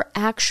 These are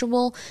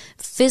actual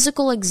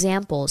physical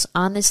examples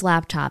on this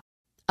laptop,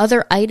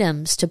 other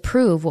items to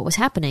prove what was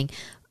happening.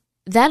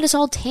 That is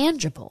all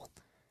tangible,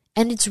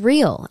 and it's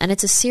real, and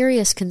it's a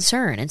serious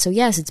concern. And so,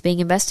 yes, it's being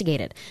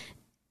investigated.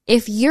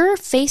 If you're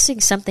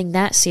facing something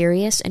that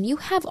serious and you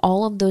have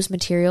all of those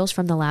materials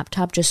from the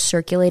laptop just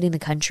circulating the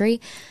country,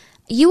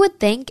 you would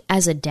think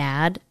as a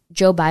dad,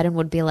 Joe Biden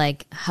would be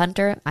like,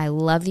 Hunter, I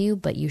love you,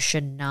 but you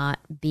should not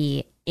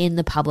be in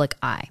the public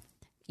eye.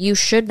 You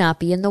should not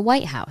be in the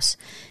White House.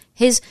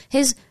 His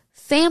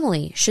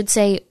family should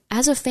say,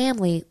 as a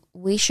family,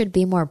 we should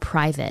be more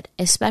private,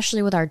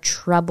 especially with our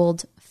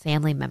troubled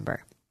family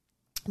member.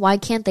 Why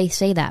can't they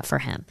say that for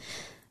him?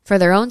 For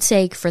their own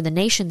sake, for the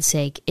nation's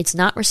sake, it's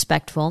not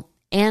respectful,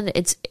 and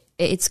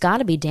it's got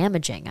to be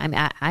damaging.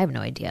 I have no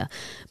idea.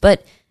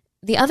 But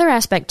the other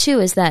aspect, too,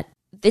 is that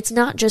it's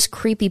not just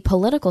creepy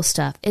political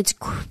stuff. It's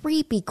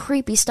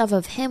creepy stuff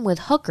of him with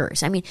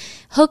hookers. I mean,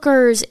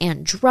 hookers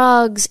and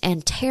drugs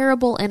and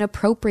terrible,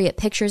 inappropriate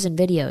pictures and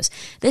videos.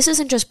 This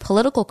isn't just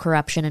political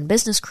corruption and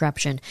business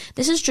corruption.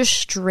 This is just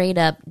straight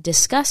up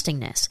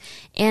disgustingness.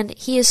 And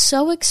he is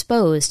so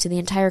exposed to the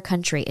entire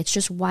country, it's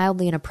just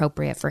wildly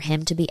inappropriate for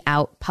him to be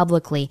out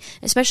publicly,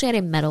 especially at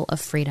a Medal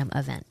of Freedom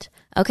event.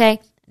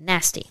 Okay?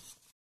 Nasty.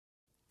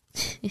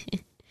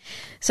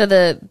 So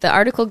the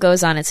article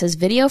goes on. It says,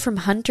 video from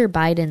Hunter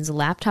Biden's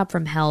laptop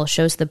from hell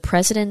shows the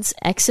president's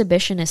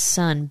exhibitionist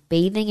son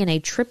bathing in a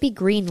trippy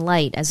green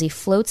light as he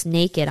floats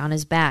naked on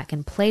his back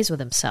and plays with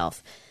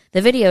himself.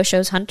 The video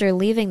shows Hunter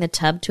leaving the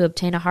tub to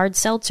obtain a hard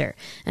seltzer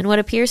and what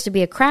appears to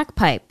be a crack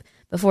pipe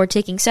before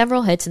taking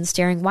several hits and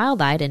staring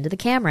wild-eyed into the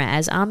camera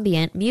as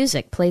ambient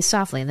music plays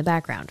softly in the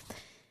background.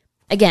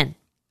 Again,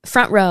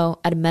 front row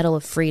at a Medal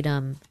of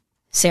Freedom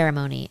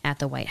ceremony at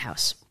the White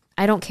House.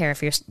 I don't care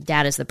if your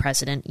dad is the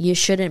president. You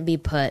shouldn't be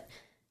put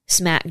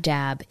smack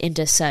dab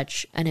into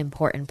such an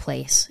important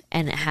place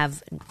and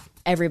have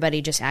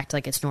everybody just act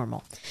like it's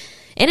normal.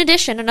 In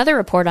addition, another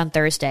report on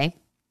Thursday.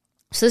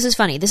 So this is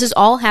funny. This is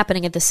all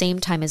happening at the same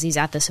time as he's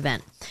at this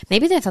event.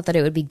 Maybe they thought that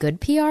it would be good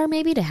PR,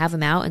 maybe, to have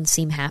him out and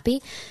seem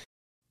happy.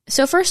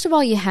 So first of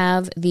all, you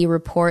have the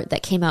report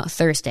that came out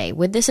Thursday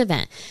with this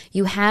event.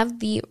 You have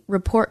the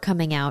report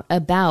coming out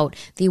about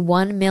the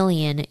 1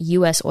 million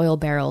U.S. oil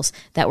barrels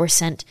that were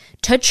sent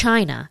to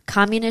China,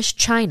 communist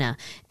China,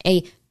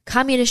 a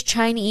communist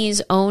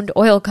Chinese-owned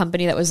oil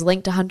company that was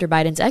linked to Hunter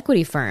Biden's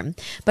equity firm.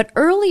 But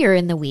earlier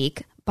in the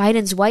week,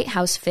 Biden's White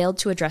House failed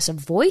to address a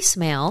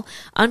voicemail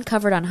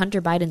uncovered on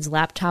Hunter Biden's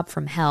laptop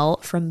from hell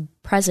from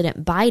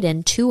President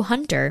Biden to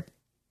Hunter,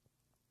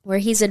 where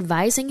he's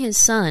advising his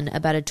son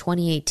about a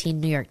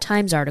 2018 New York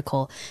Times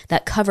article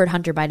that covered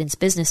Hunter Biden's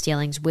business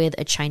dealings with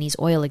a Chinese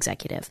oil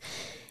executive.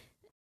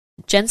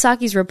 Jen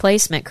Psaki's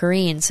replacement,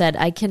 Karine, said,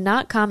 I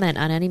cannot comment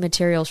on any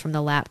materials from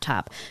the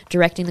laptop,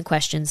 directing the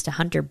questions to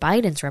Hunter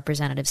Biden's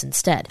representatives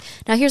instead.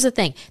 Now, here's the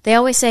thing. They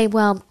always say,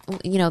 well,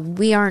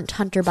 we aren't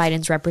Hunter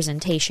Biden's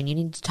representation. You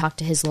need to talk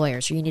to his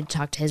lawyers, or you need to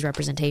talk to his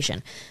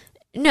representation.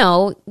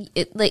 No,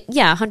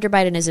 Hunter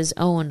Biden is his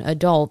own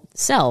adult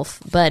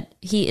self, but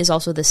he is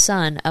also the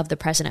son of the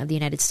president of the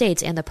United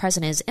States, and the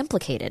president is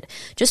implicated.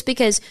 Just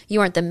because you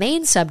aren't the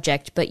main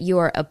subject, but you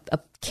are a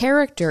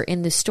character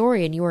in the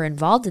story and you are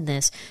involved in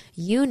this,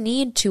 you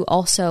need to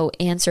also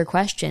answer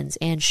questions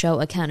and show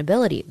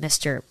accountability,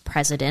 Mr.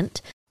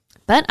 President.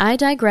 But I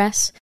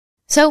digress.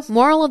 So,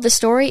 moral of the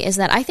story is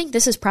that I think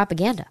this is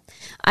propaganda.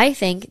 I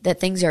think that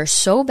things are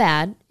so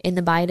bad in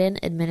the Biden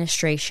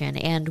administration,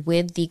 and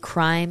with the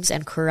crimes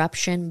and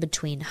corruption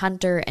between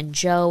Hunter and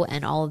Joe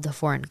and all of the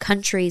foreign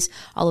countries,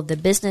 all of the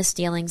business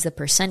dealings, the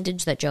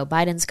percentage that Joe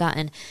Biden's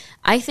gotten,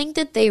 I think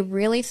that they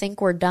really think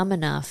we're dumb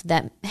enough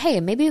that, hey,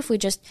 maybe if we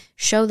just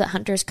show that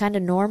Hunter's kind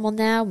of normal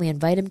now, we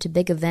invite him to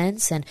big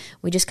events, and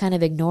we just kind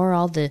of ignore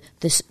all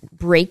this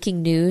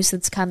breaking news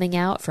that's coming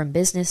out from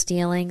business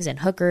dealings and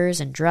hookers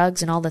and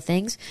drugs and all the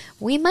things,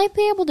 we might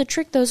be able to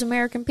trick those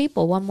American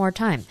people one more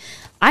time.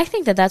 I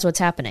think that that's what's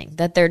happening,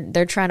 that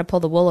they're trying to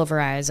pull the wool over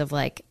eyes of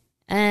like,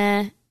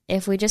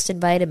 if we just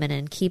invite him in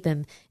and keep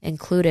him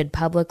included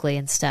publicly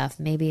and stuff,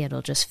 maybe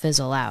it'll just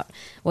fizzle out.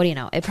 What do you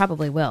know? It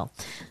probably will.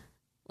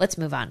 Let's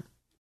move on.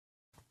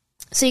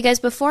 So you guys,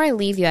 before I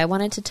leave you, I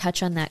wanted to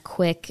touch on that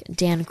quick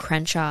Dan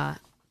Crenshaw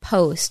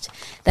post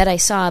that I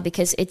saw,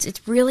 because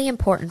it's really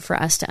important for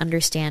us to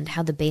understand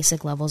how the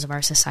basic levels of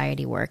our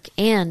society work.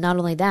 And not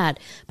only that,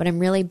 but I'm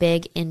really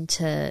big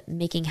into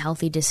making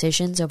healthy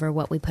decisions over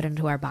what we put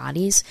into our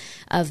bodies,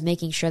 of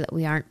making sure that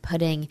we aren't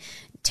putting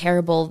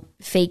terrible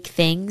fake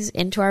things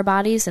into our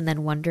bodies and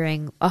then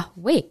wondering, oh,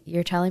 wait,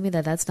 you're telling me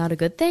that that's not a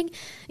good thing?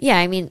 Yeah,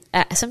 I mean,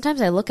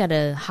 sometimes I look at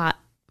a hot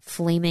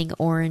flaming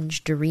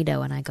orange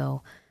Dorito and I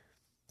go,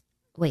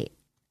 wait,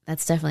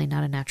 that's definitely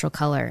not a natural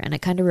color. And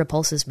it kind of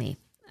repulses me.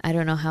 I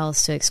don't know how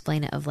else to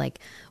explain it, of like,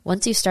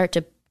 once you start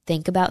to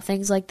think about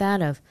things like that,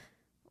 of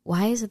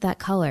why is it that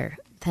color,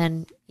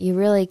 then you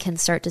really can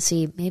start to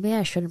see, maybe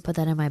I shouldn't put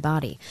that in my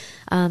body.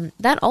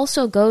 That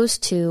also goes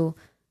to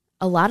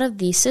a lot of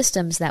the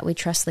systems that we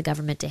trust the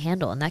government to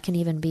handle, and that can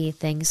even be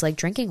things like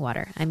drinking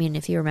water. I mean,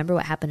 if you remember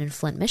what happened in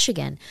Flint,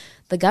 Michigan,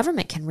 the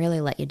government can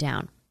really let you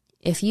down.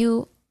 If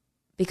you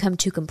become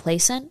too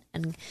complacent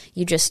and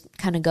you just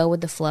kind of go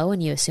with the flow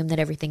and you assume that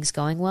everything's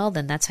going well,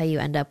 then that's how you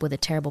end up with a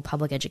terrible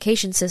public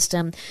education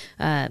system,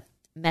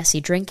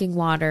 messy drinking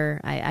water.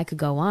 I could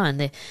go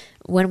on.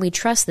 When we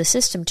trust the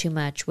system too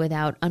much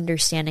without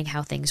understanding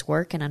how things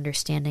work and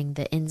understanding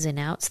the ins and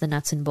outs, the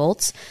nuts and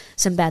bolts,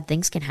 some bad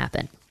things can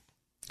happen.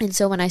 And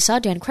so when I saw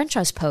Dan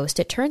Crenshaw's post,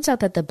 it turns out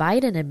that the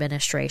Biden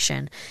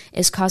administration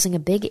is causing a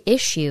big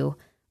issue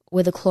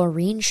with a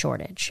chlorine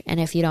shortage. And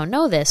if you don't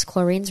know this,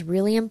 chlorine's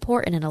really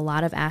important in a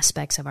lot of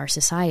aspects of our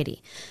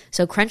society.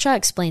 So Crenshaw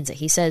explains it.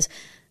 He says,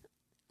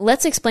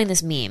 let's explain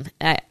this meme.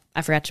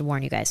 I forgot to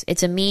warn you guys.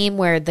 It's a meme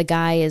where the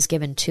guy is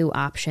given two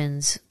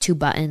options, two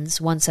buttons.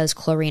 One says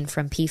chlorine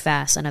from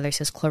PFAS, another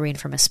says chlorine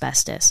from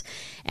asbestos.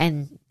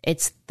 And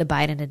it's the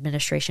Biden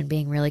administration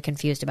being really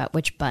confused about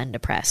which button to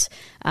press.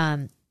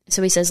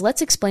 So he says,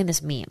 let's explain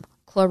this meme.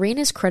 Chlorine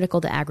is critical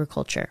to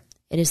agriculture.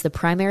 It is the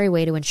primary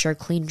way to ensure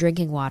clean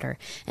drinking water,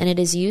 and it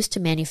is used to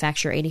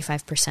manufacture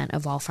 85%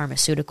 of all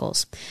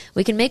pharmaceuticals.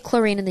 We can make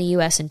chlorine in the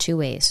U.S. in two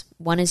ways.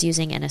 One is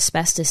using an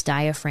asbestos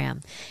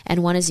diaphragm,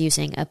 and one is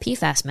using a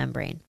PFAS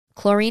membrane.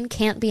 Chlorine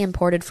can't be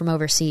imported from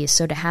overseas,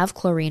 so to have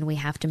chlorine, we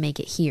have to make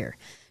it here.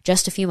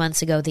 Just a few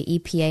months ago, the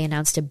EPA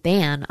announced a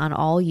ban on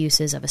all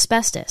uses of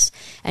asbestos.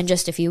 And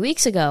just a few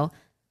weeks ago,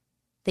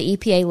 the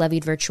EPA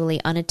levied virtually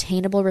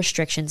unattainable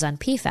restrictions on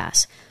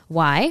PFAS.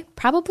 Why?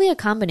 Probably a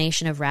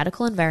combination of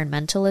radical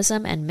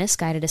environmentalism and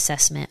misguided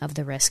assessment of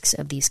the risks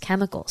of these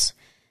chemicals.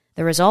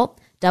 The result?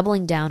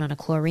 Doubling down on a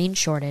chlorine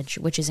shortage,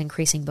 which is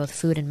increasing both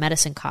food and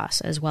medicine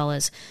costs, as well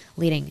as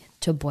leading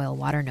to boil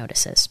water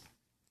notices.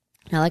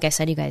 Now, like I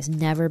said, you guys,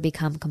 never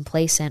become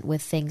complacent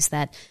with things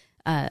that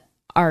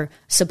are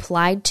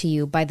supplied to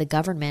you by the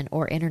government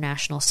or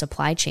international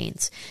supply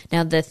chains.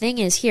 Now, the thing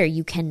is here,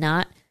 you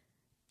cannot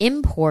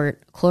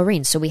import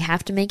chlorine, so we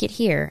have to make it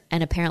here.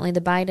 And apparently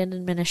the Biden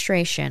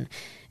administration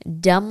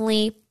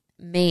dumbly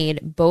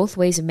made both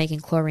ways of making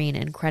chlorine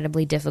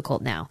incredibly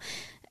difficult now.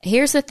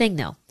 Here's the thing,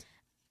 though.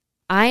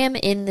 I am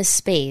in the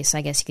space,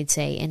 I guess you could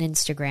say, in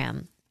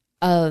Instagram,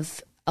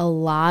 of a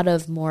lot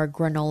of more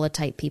granola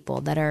type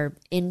people that are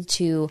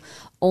into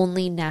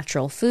only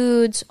natural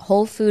foods,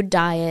 whole food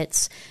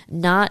diets,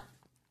 not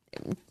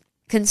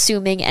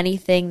consuming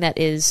anything that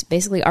is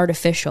basically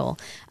artificial,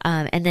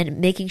 and then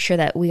making sure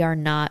that we are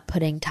not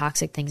putting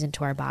toxic things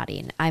into our body.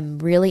 And I'm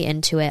really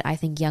into it. I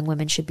think young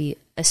women should be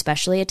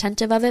especially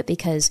attentive of it,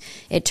 because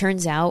it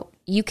turns out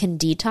you can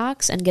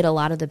detox and get a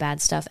lot of the bad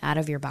stuff out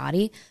of your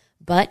body,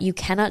 but you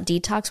cannot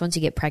detox once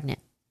you get pregnant.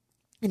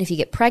 And if you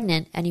get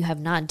pregnant and you have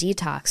not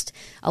detoxed,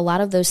 a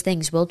lot of those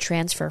things will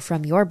transfer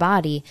from your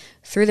body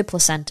through the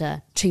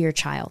placenta to your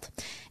child.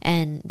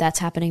 And that's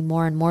happening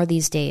more and more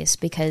these days,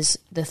 because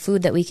the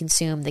food that we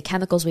consume, the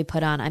chemicals we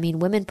put on, I mean,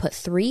 women put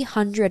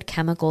 300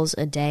 chemicals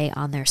a day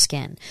on their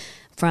skin,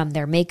 from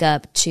their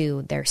makeup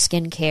to their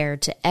skincare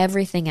to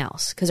everything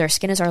else, because our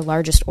skin is our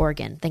largest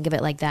organ. Think of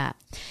it like that.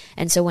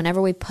 And so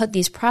whenever we put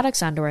these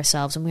products onto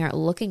ourselves and we aren't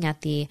looking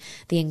at the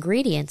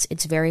ingredients,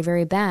 it's very,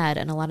 very bad,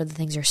 and a lot of the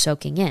things are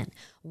soaking in.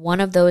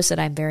 One of those that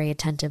I'm very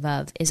attentive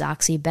of is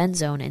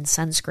oxybenzone in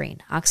sunscreen.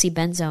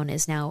 Oxybenzone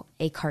is now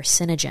a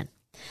carcinogen.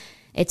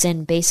 It's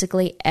in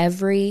basically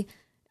every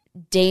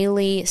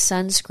daily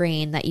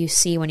sunscreen that you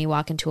see when you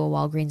walk into a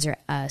Walgreens or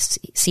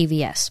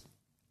CVS.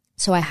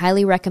 So I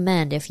highly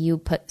recommend, if you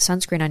put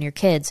sunscreen on your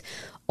kids,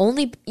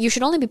 you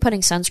should only be putting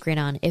sunscreen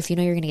on if you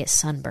know you're going to get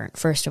sunburnt,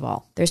 first of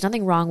all. There's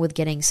nothing wrong with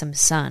getting some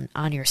sun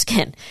on your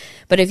skin.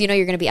 But if you know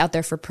you're going to be out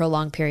there for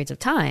prolonged periods of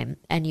time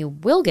and you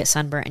will get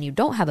sunburnt and you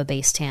don't have a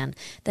base tan,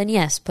 then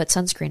yes, put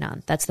sunscreen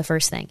on. That's the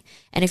first thing.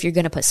 And if you're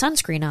going to put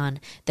sunscreen on,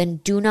 then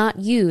do not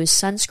use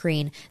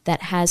sunscreen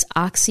that has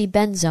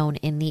oxybenzone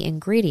in the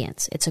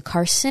ingredients. It's a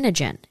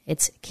carcinogen.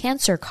 It's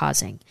cancer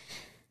causing.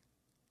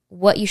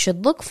 What you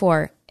should look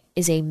for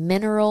is a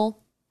mineral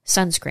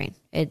sunscreen.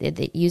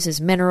 It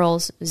uses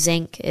minerals.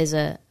 Zinc is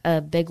a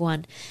big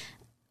one.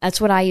 That's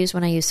what I use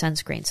when I use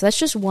sunscreen. So that's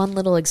just one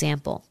little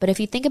example. But if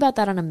you think about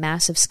that on a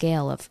massive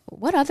scale of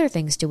what other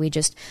things do we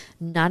just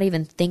not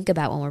even think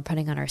about when we're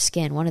putting on our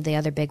skin, one of the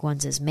other big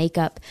ones is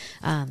makeup.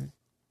 And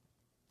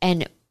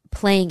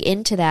playing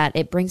into that,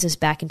 it brings us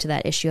back into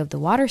that issue of the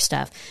water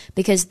stuff.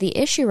 Because the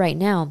issue right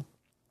now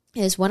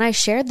is when I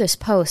shared this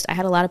post, I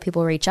had a lot of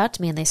people reach out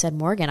to me and they said,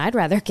 Morgan, I'd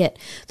rather get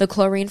the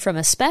chlorine from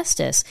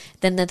asbestos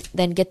than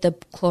get the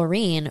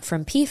chlorine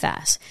from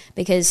PFAS,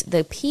 because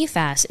the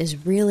PFAS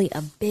is really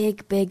a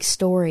big, big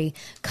story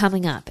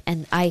coming up.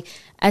 And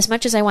as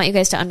much as I want you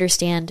guys to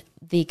understand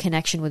the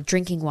connection with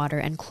drinking water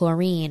and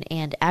chlorine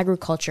and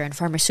agriculture and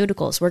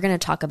pharmaceuticals, we're going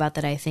to talk about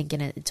that, I think,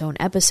 in its own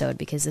episode,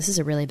 because this is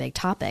a really big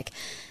topic.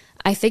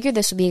 I figured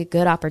this would be a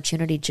good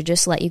opportunity to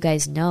just let you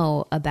guys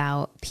know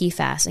about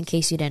PFAS in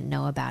case you didn't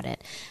know about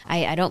it.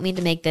 I don't mean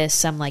to make this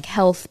some like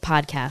health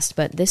podcast,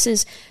 but this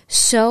is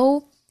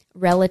so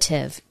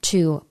relative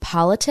to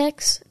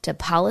politics, to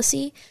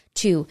policy,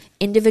 to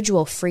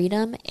individual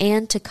freedom,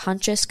 and to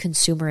conscious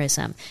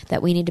consumerism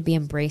that we need to be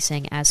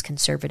embracing as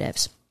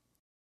conservatives.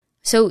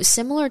 So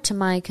similar to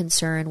my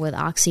concern with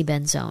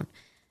oxybenzone,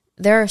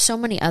 there are so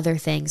many other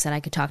things that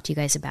I could talk to you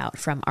guys about,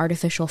 from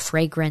artificial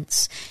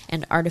fragrance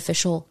and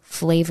artificial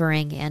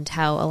flavoring, and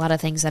how a lot of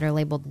things that are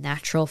labeled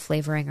natural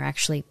flavoring are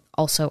actually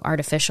also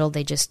artificial.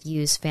 They just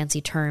use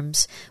fancy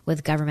terms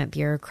with government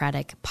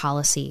bureaucratic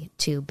policy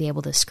to be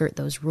able to skirt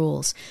those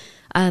rules.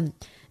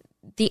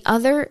 The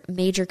other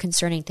major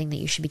concerning thing that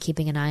you should be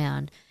keeping an eye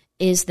on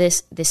is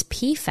this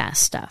PFAS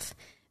stuff.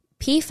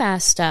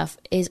 PFAS stuff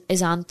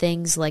is on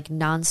things like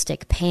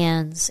nonstick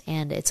pans,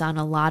 and it's on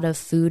a lot of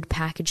food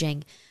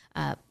packaging,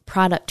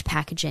 product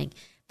packaging,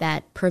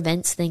 that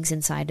prevents things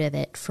inside of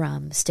it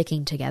from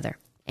sticking together.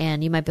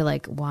 And you might be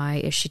like, why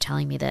is she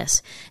telling me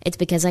this? It's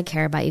because I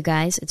care about you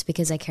guys. It's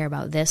because I care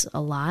about this a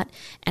lot.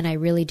 And I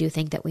really do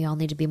think that we all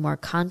need to be more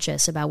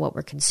conscious about what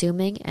we're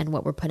consuming and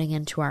what we're putting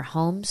into our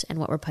homes and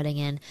what we're putting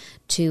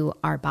into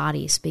our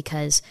bodies.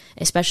 Because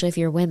especially if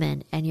you're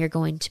women and you're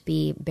going to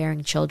be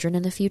bearing children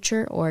in the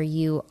future, or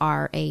you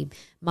are a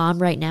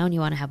mom right now and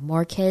you want to have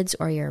more kids,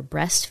 or you're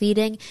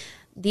breastfeeding,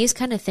 these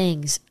kind of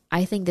things,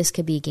 I think this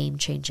could be game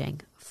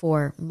changing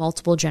for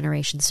multiple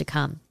generations to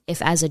come.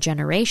 If as a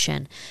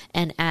generation,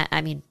 and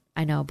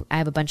I know I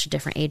have a bunch of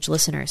different age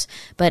listeners,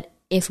 but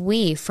if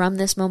we, from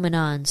this moment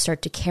on,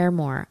 start to care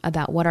more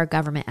about what our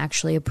government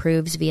actually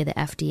approves via the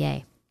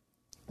FDA,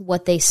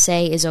 what they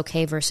say is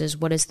okay versus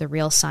what is the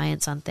real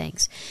science on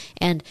things.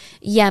 And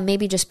yeah,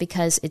 maybe just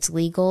because it's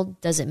legal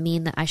doesn't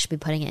mean that I should be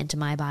putting it into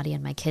my body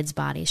and my kids'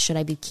 bodies. Should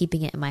I be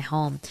keeping it in my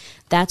home?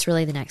 That's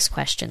really the next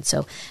question.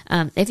 So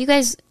if you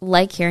guys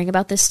like hearing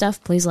about this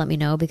stuff, please let me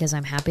know, because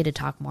I'm happy to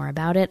talk more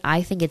about it.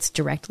 I think it's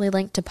directly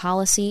linked to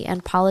policy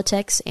and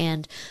politics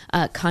and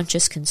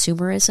conscious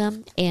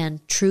consumerism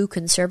and true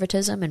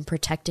conservatism and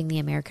protecting the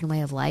American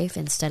way of life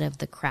instead of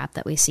the crap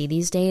that we see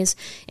these days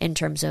in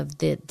terms of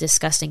the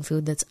disgusting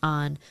food that's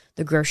on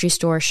the grocery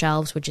store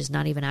shelves, which is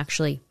not even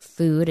actually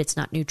food. It's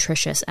not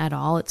nutritious at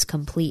all. It's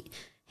complete,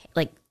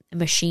 like,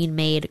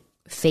 machine-made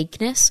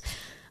fakeness.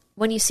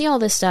 When you see all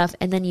this stuff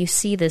and then you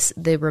see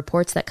the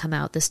reports that come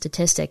out, the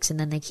statistics, and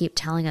then they keep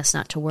telling us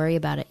not to worry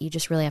about it, you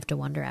just really have to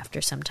wonder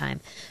after some time.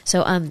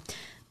 So I'm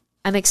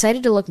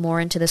excited to look more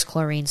into this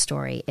chlorine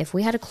story. If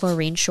we had a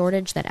chlorine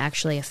shortage that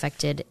actually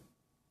affected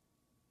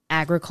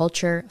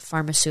agriculture,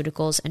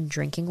 pharmaceuticals, and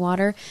drinking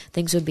water,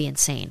 things would be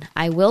insane.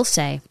 I will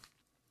say,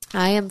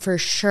 I am for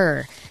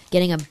sure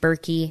getting a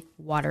Berkey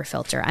water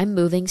filter. I'm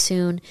moving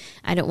soon.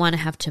 I don't want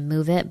to have to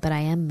move it, but I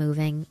am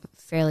moving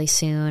fairly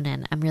soon,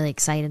 and I'm really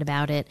excited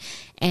about it.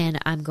 And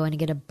I'm going to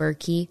get a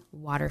Berkey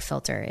water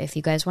filter. If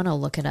you guys want to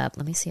look it up,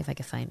 let me see if I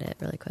can find it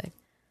really quick.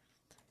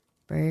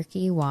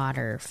 Berkey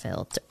water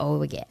filter.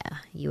 Oh, yeah.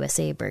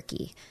 USA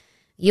Berkey.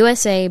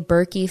 USA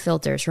Berkey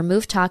filters.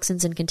 Remove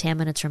toxins and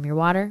contaminants from your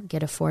water.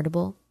 Get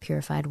affordable,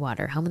 purified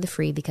water. Home of the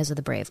free because of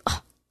the brave.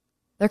 Oh,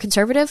 they're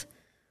conservative?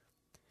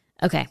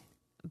 Okay,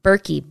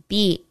 Berkey,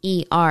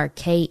 Berkey.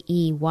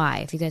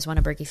 If you guys want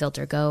a Berkey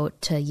filter, go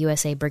to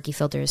USA Berkey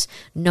Filters.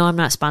 No, I'm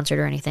not sponsored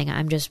or anything.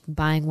 I'm just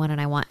buying one, and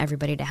I want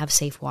everybody to have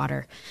safe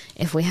water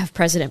if we have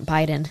President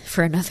Biden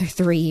for another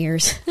 3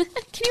 years. Can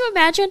you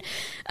imagine?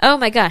 Oh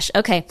my gosh.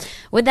 Okay,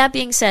 with that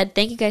being said,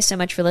 thank you guys so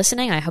much for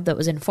listening. I hope that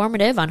was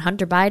informative on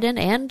Hunter Biden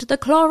and the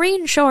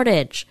chlorine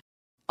shortage.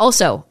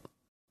 Also,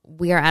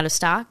 we are out of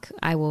stock.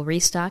 I will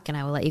restock, and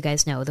I will let you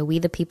guys know. The We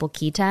the People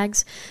key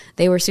tags,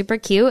 they were super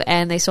cute,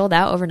 and they sold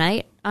out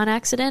overnight on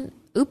accident.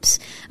 Oops.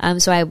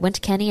 So I went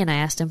to Kenny, and I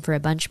asked him for a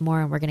bunch more,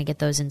 and we're going to get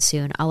those in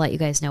soon. I'll let you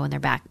guys know when they're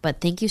back.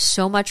 But thank you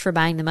so much for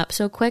buying them up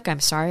so quick.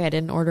 I'm sorry I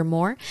didn't order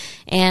more.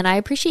 And I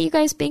appreciate you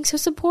guys being so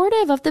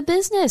supportive of the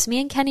business.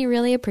 Me and Kenny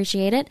really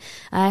appreciate it.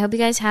 I hope you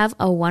guys have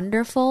a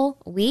wonderful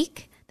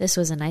week. This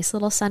was a nice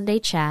little Sunday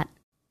chat.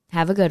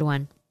 Have a good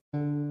one.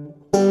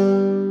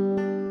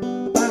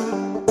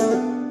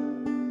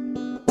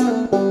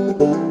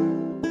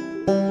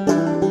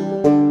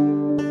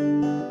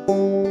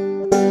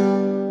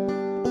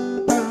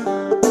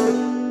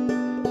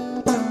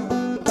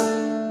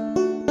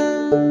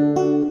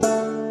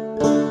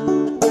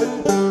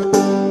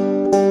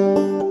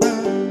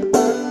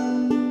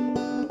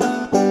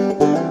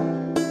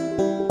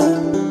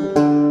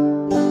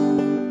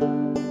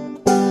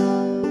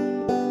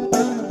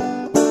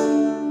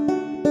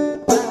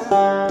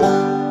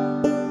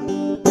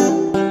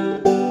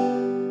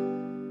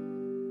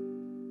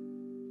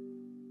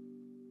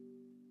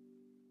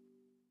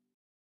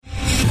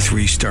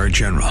 Three-star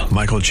General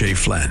Michael J.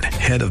 Flynn,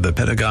 head of the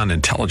Pentagon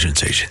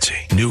Intelligence Agency,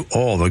 knew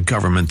all the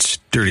government's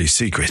dirty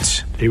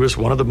secrets. He was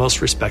one of the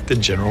most respected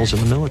generals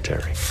in the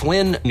military.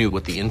 Flynn knew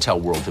what the intel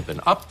world had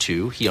been up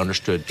to. He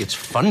understood its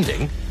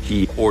funding.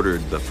 He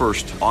ordered the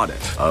first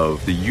audit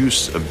of the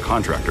use of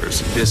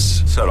contractors.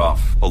 This set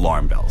off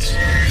alarm bells.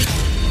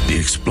 The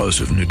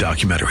explosive new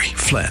documentary,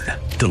 Flynn,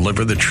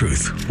 Deliver the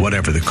Truth,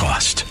 Whatever the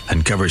Cost,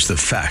 uncovers the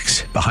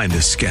facts behind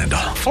this scandal.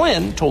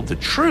 Flynn told the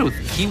truth.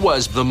 He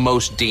was the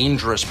most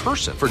dangerous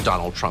person for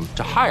Donald Trump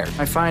to hire.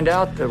 I find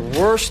out the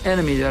worst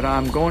enemy that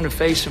I'm going to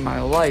face in my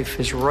life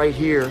is right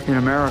here in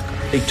America.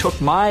 They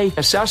took my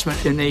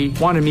assessment and they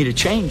wanted me to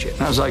change it.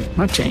 And I was like, I'm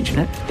not changing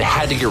it. They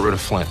had to get rid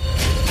of Flynn.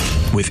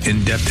 With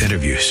in-depth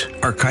interviews,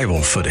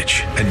 archival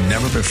footage, and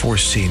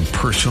never-before-seen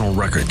personal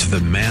records of the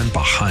man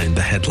behind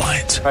the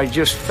headlines. I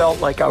just felt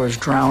like I was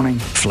drowning.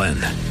 Flynn,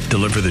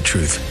 Deliver the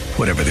Truth,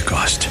 Whatever the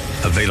Cost.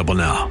 Available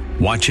now.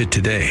 Watch it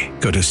today.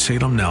 Go to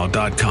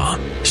salemnow.com.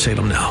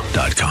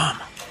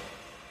 salemnow.com.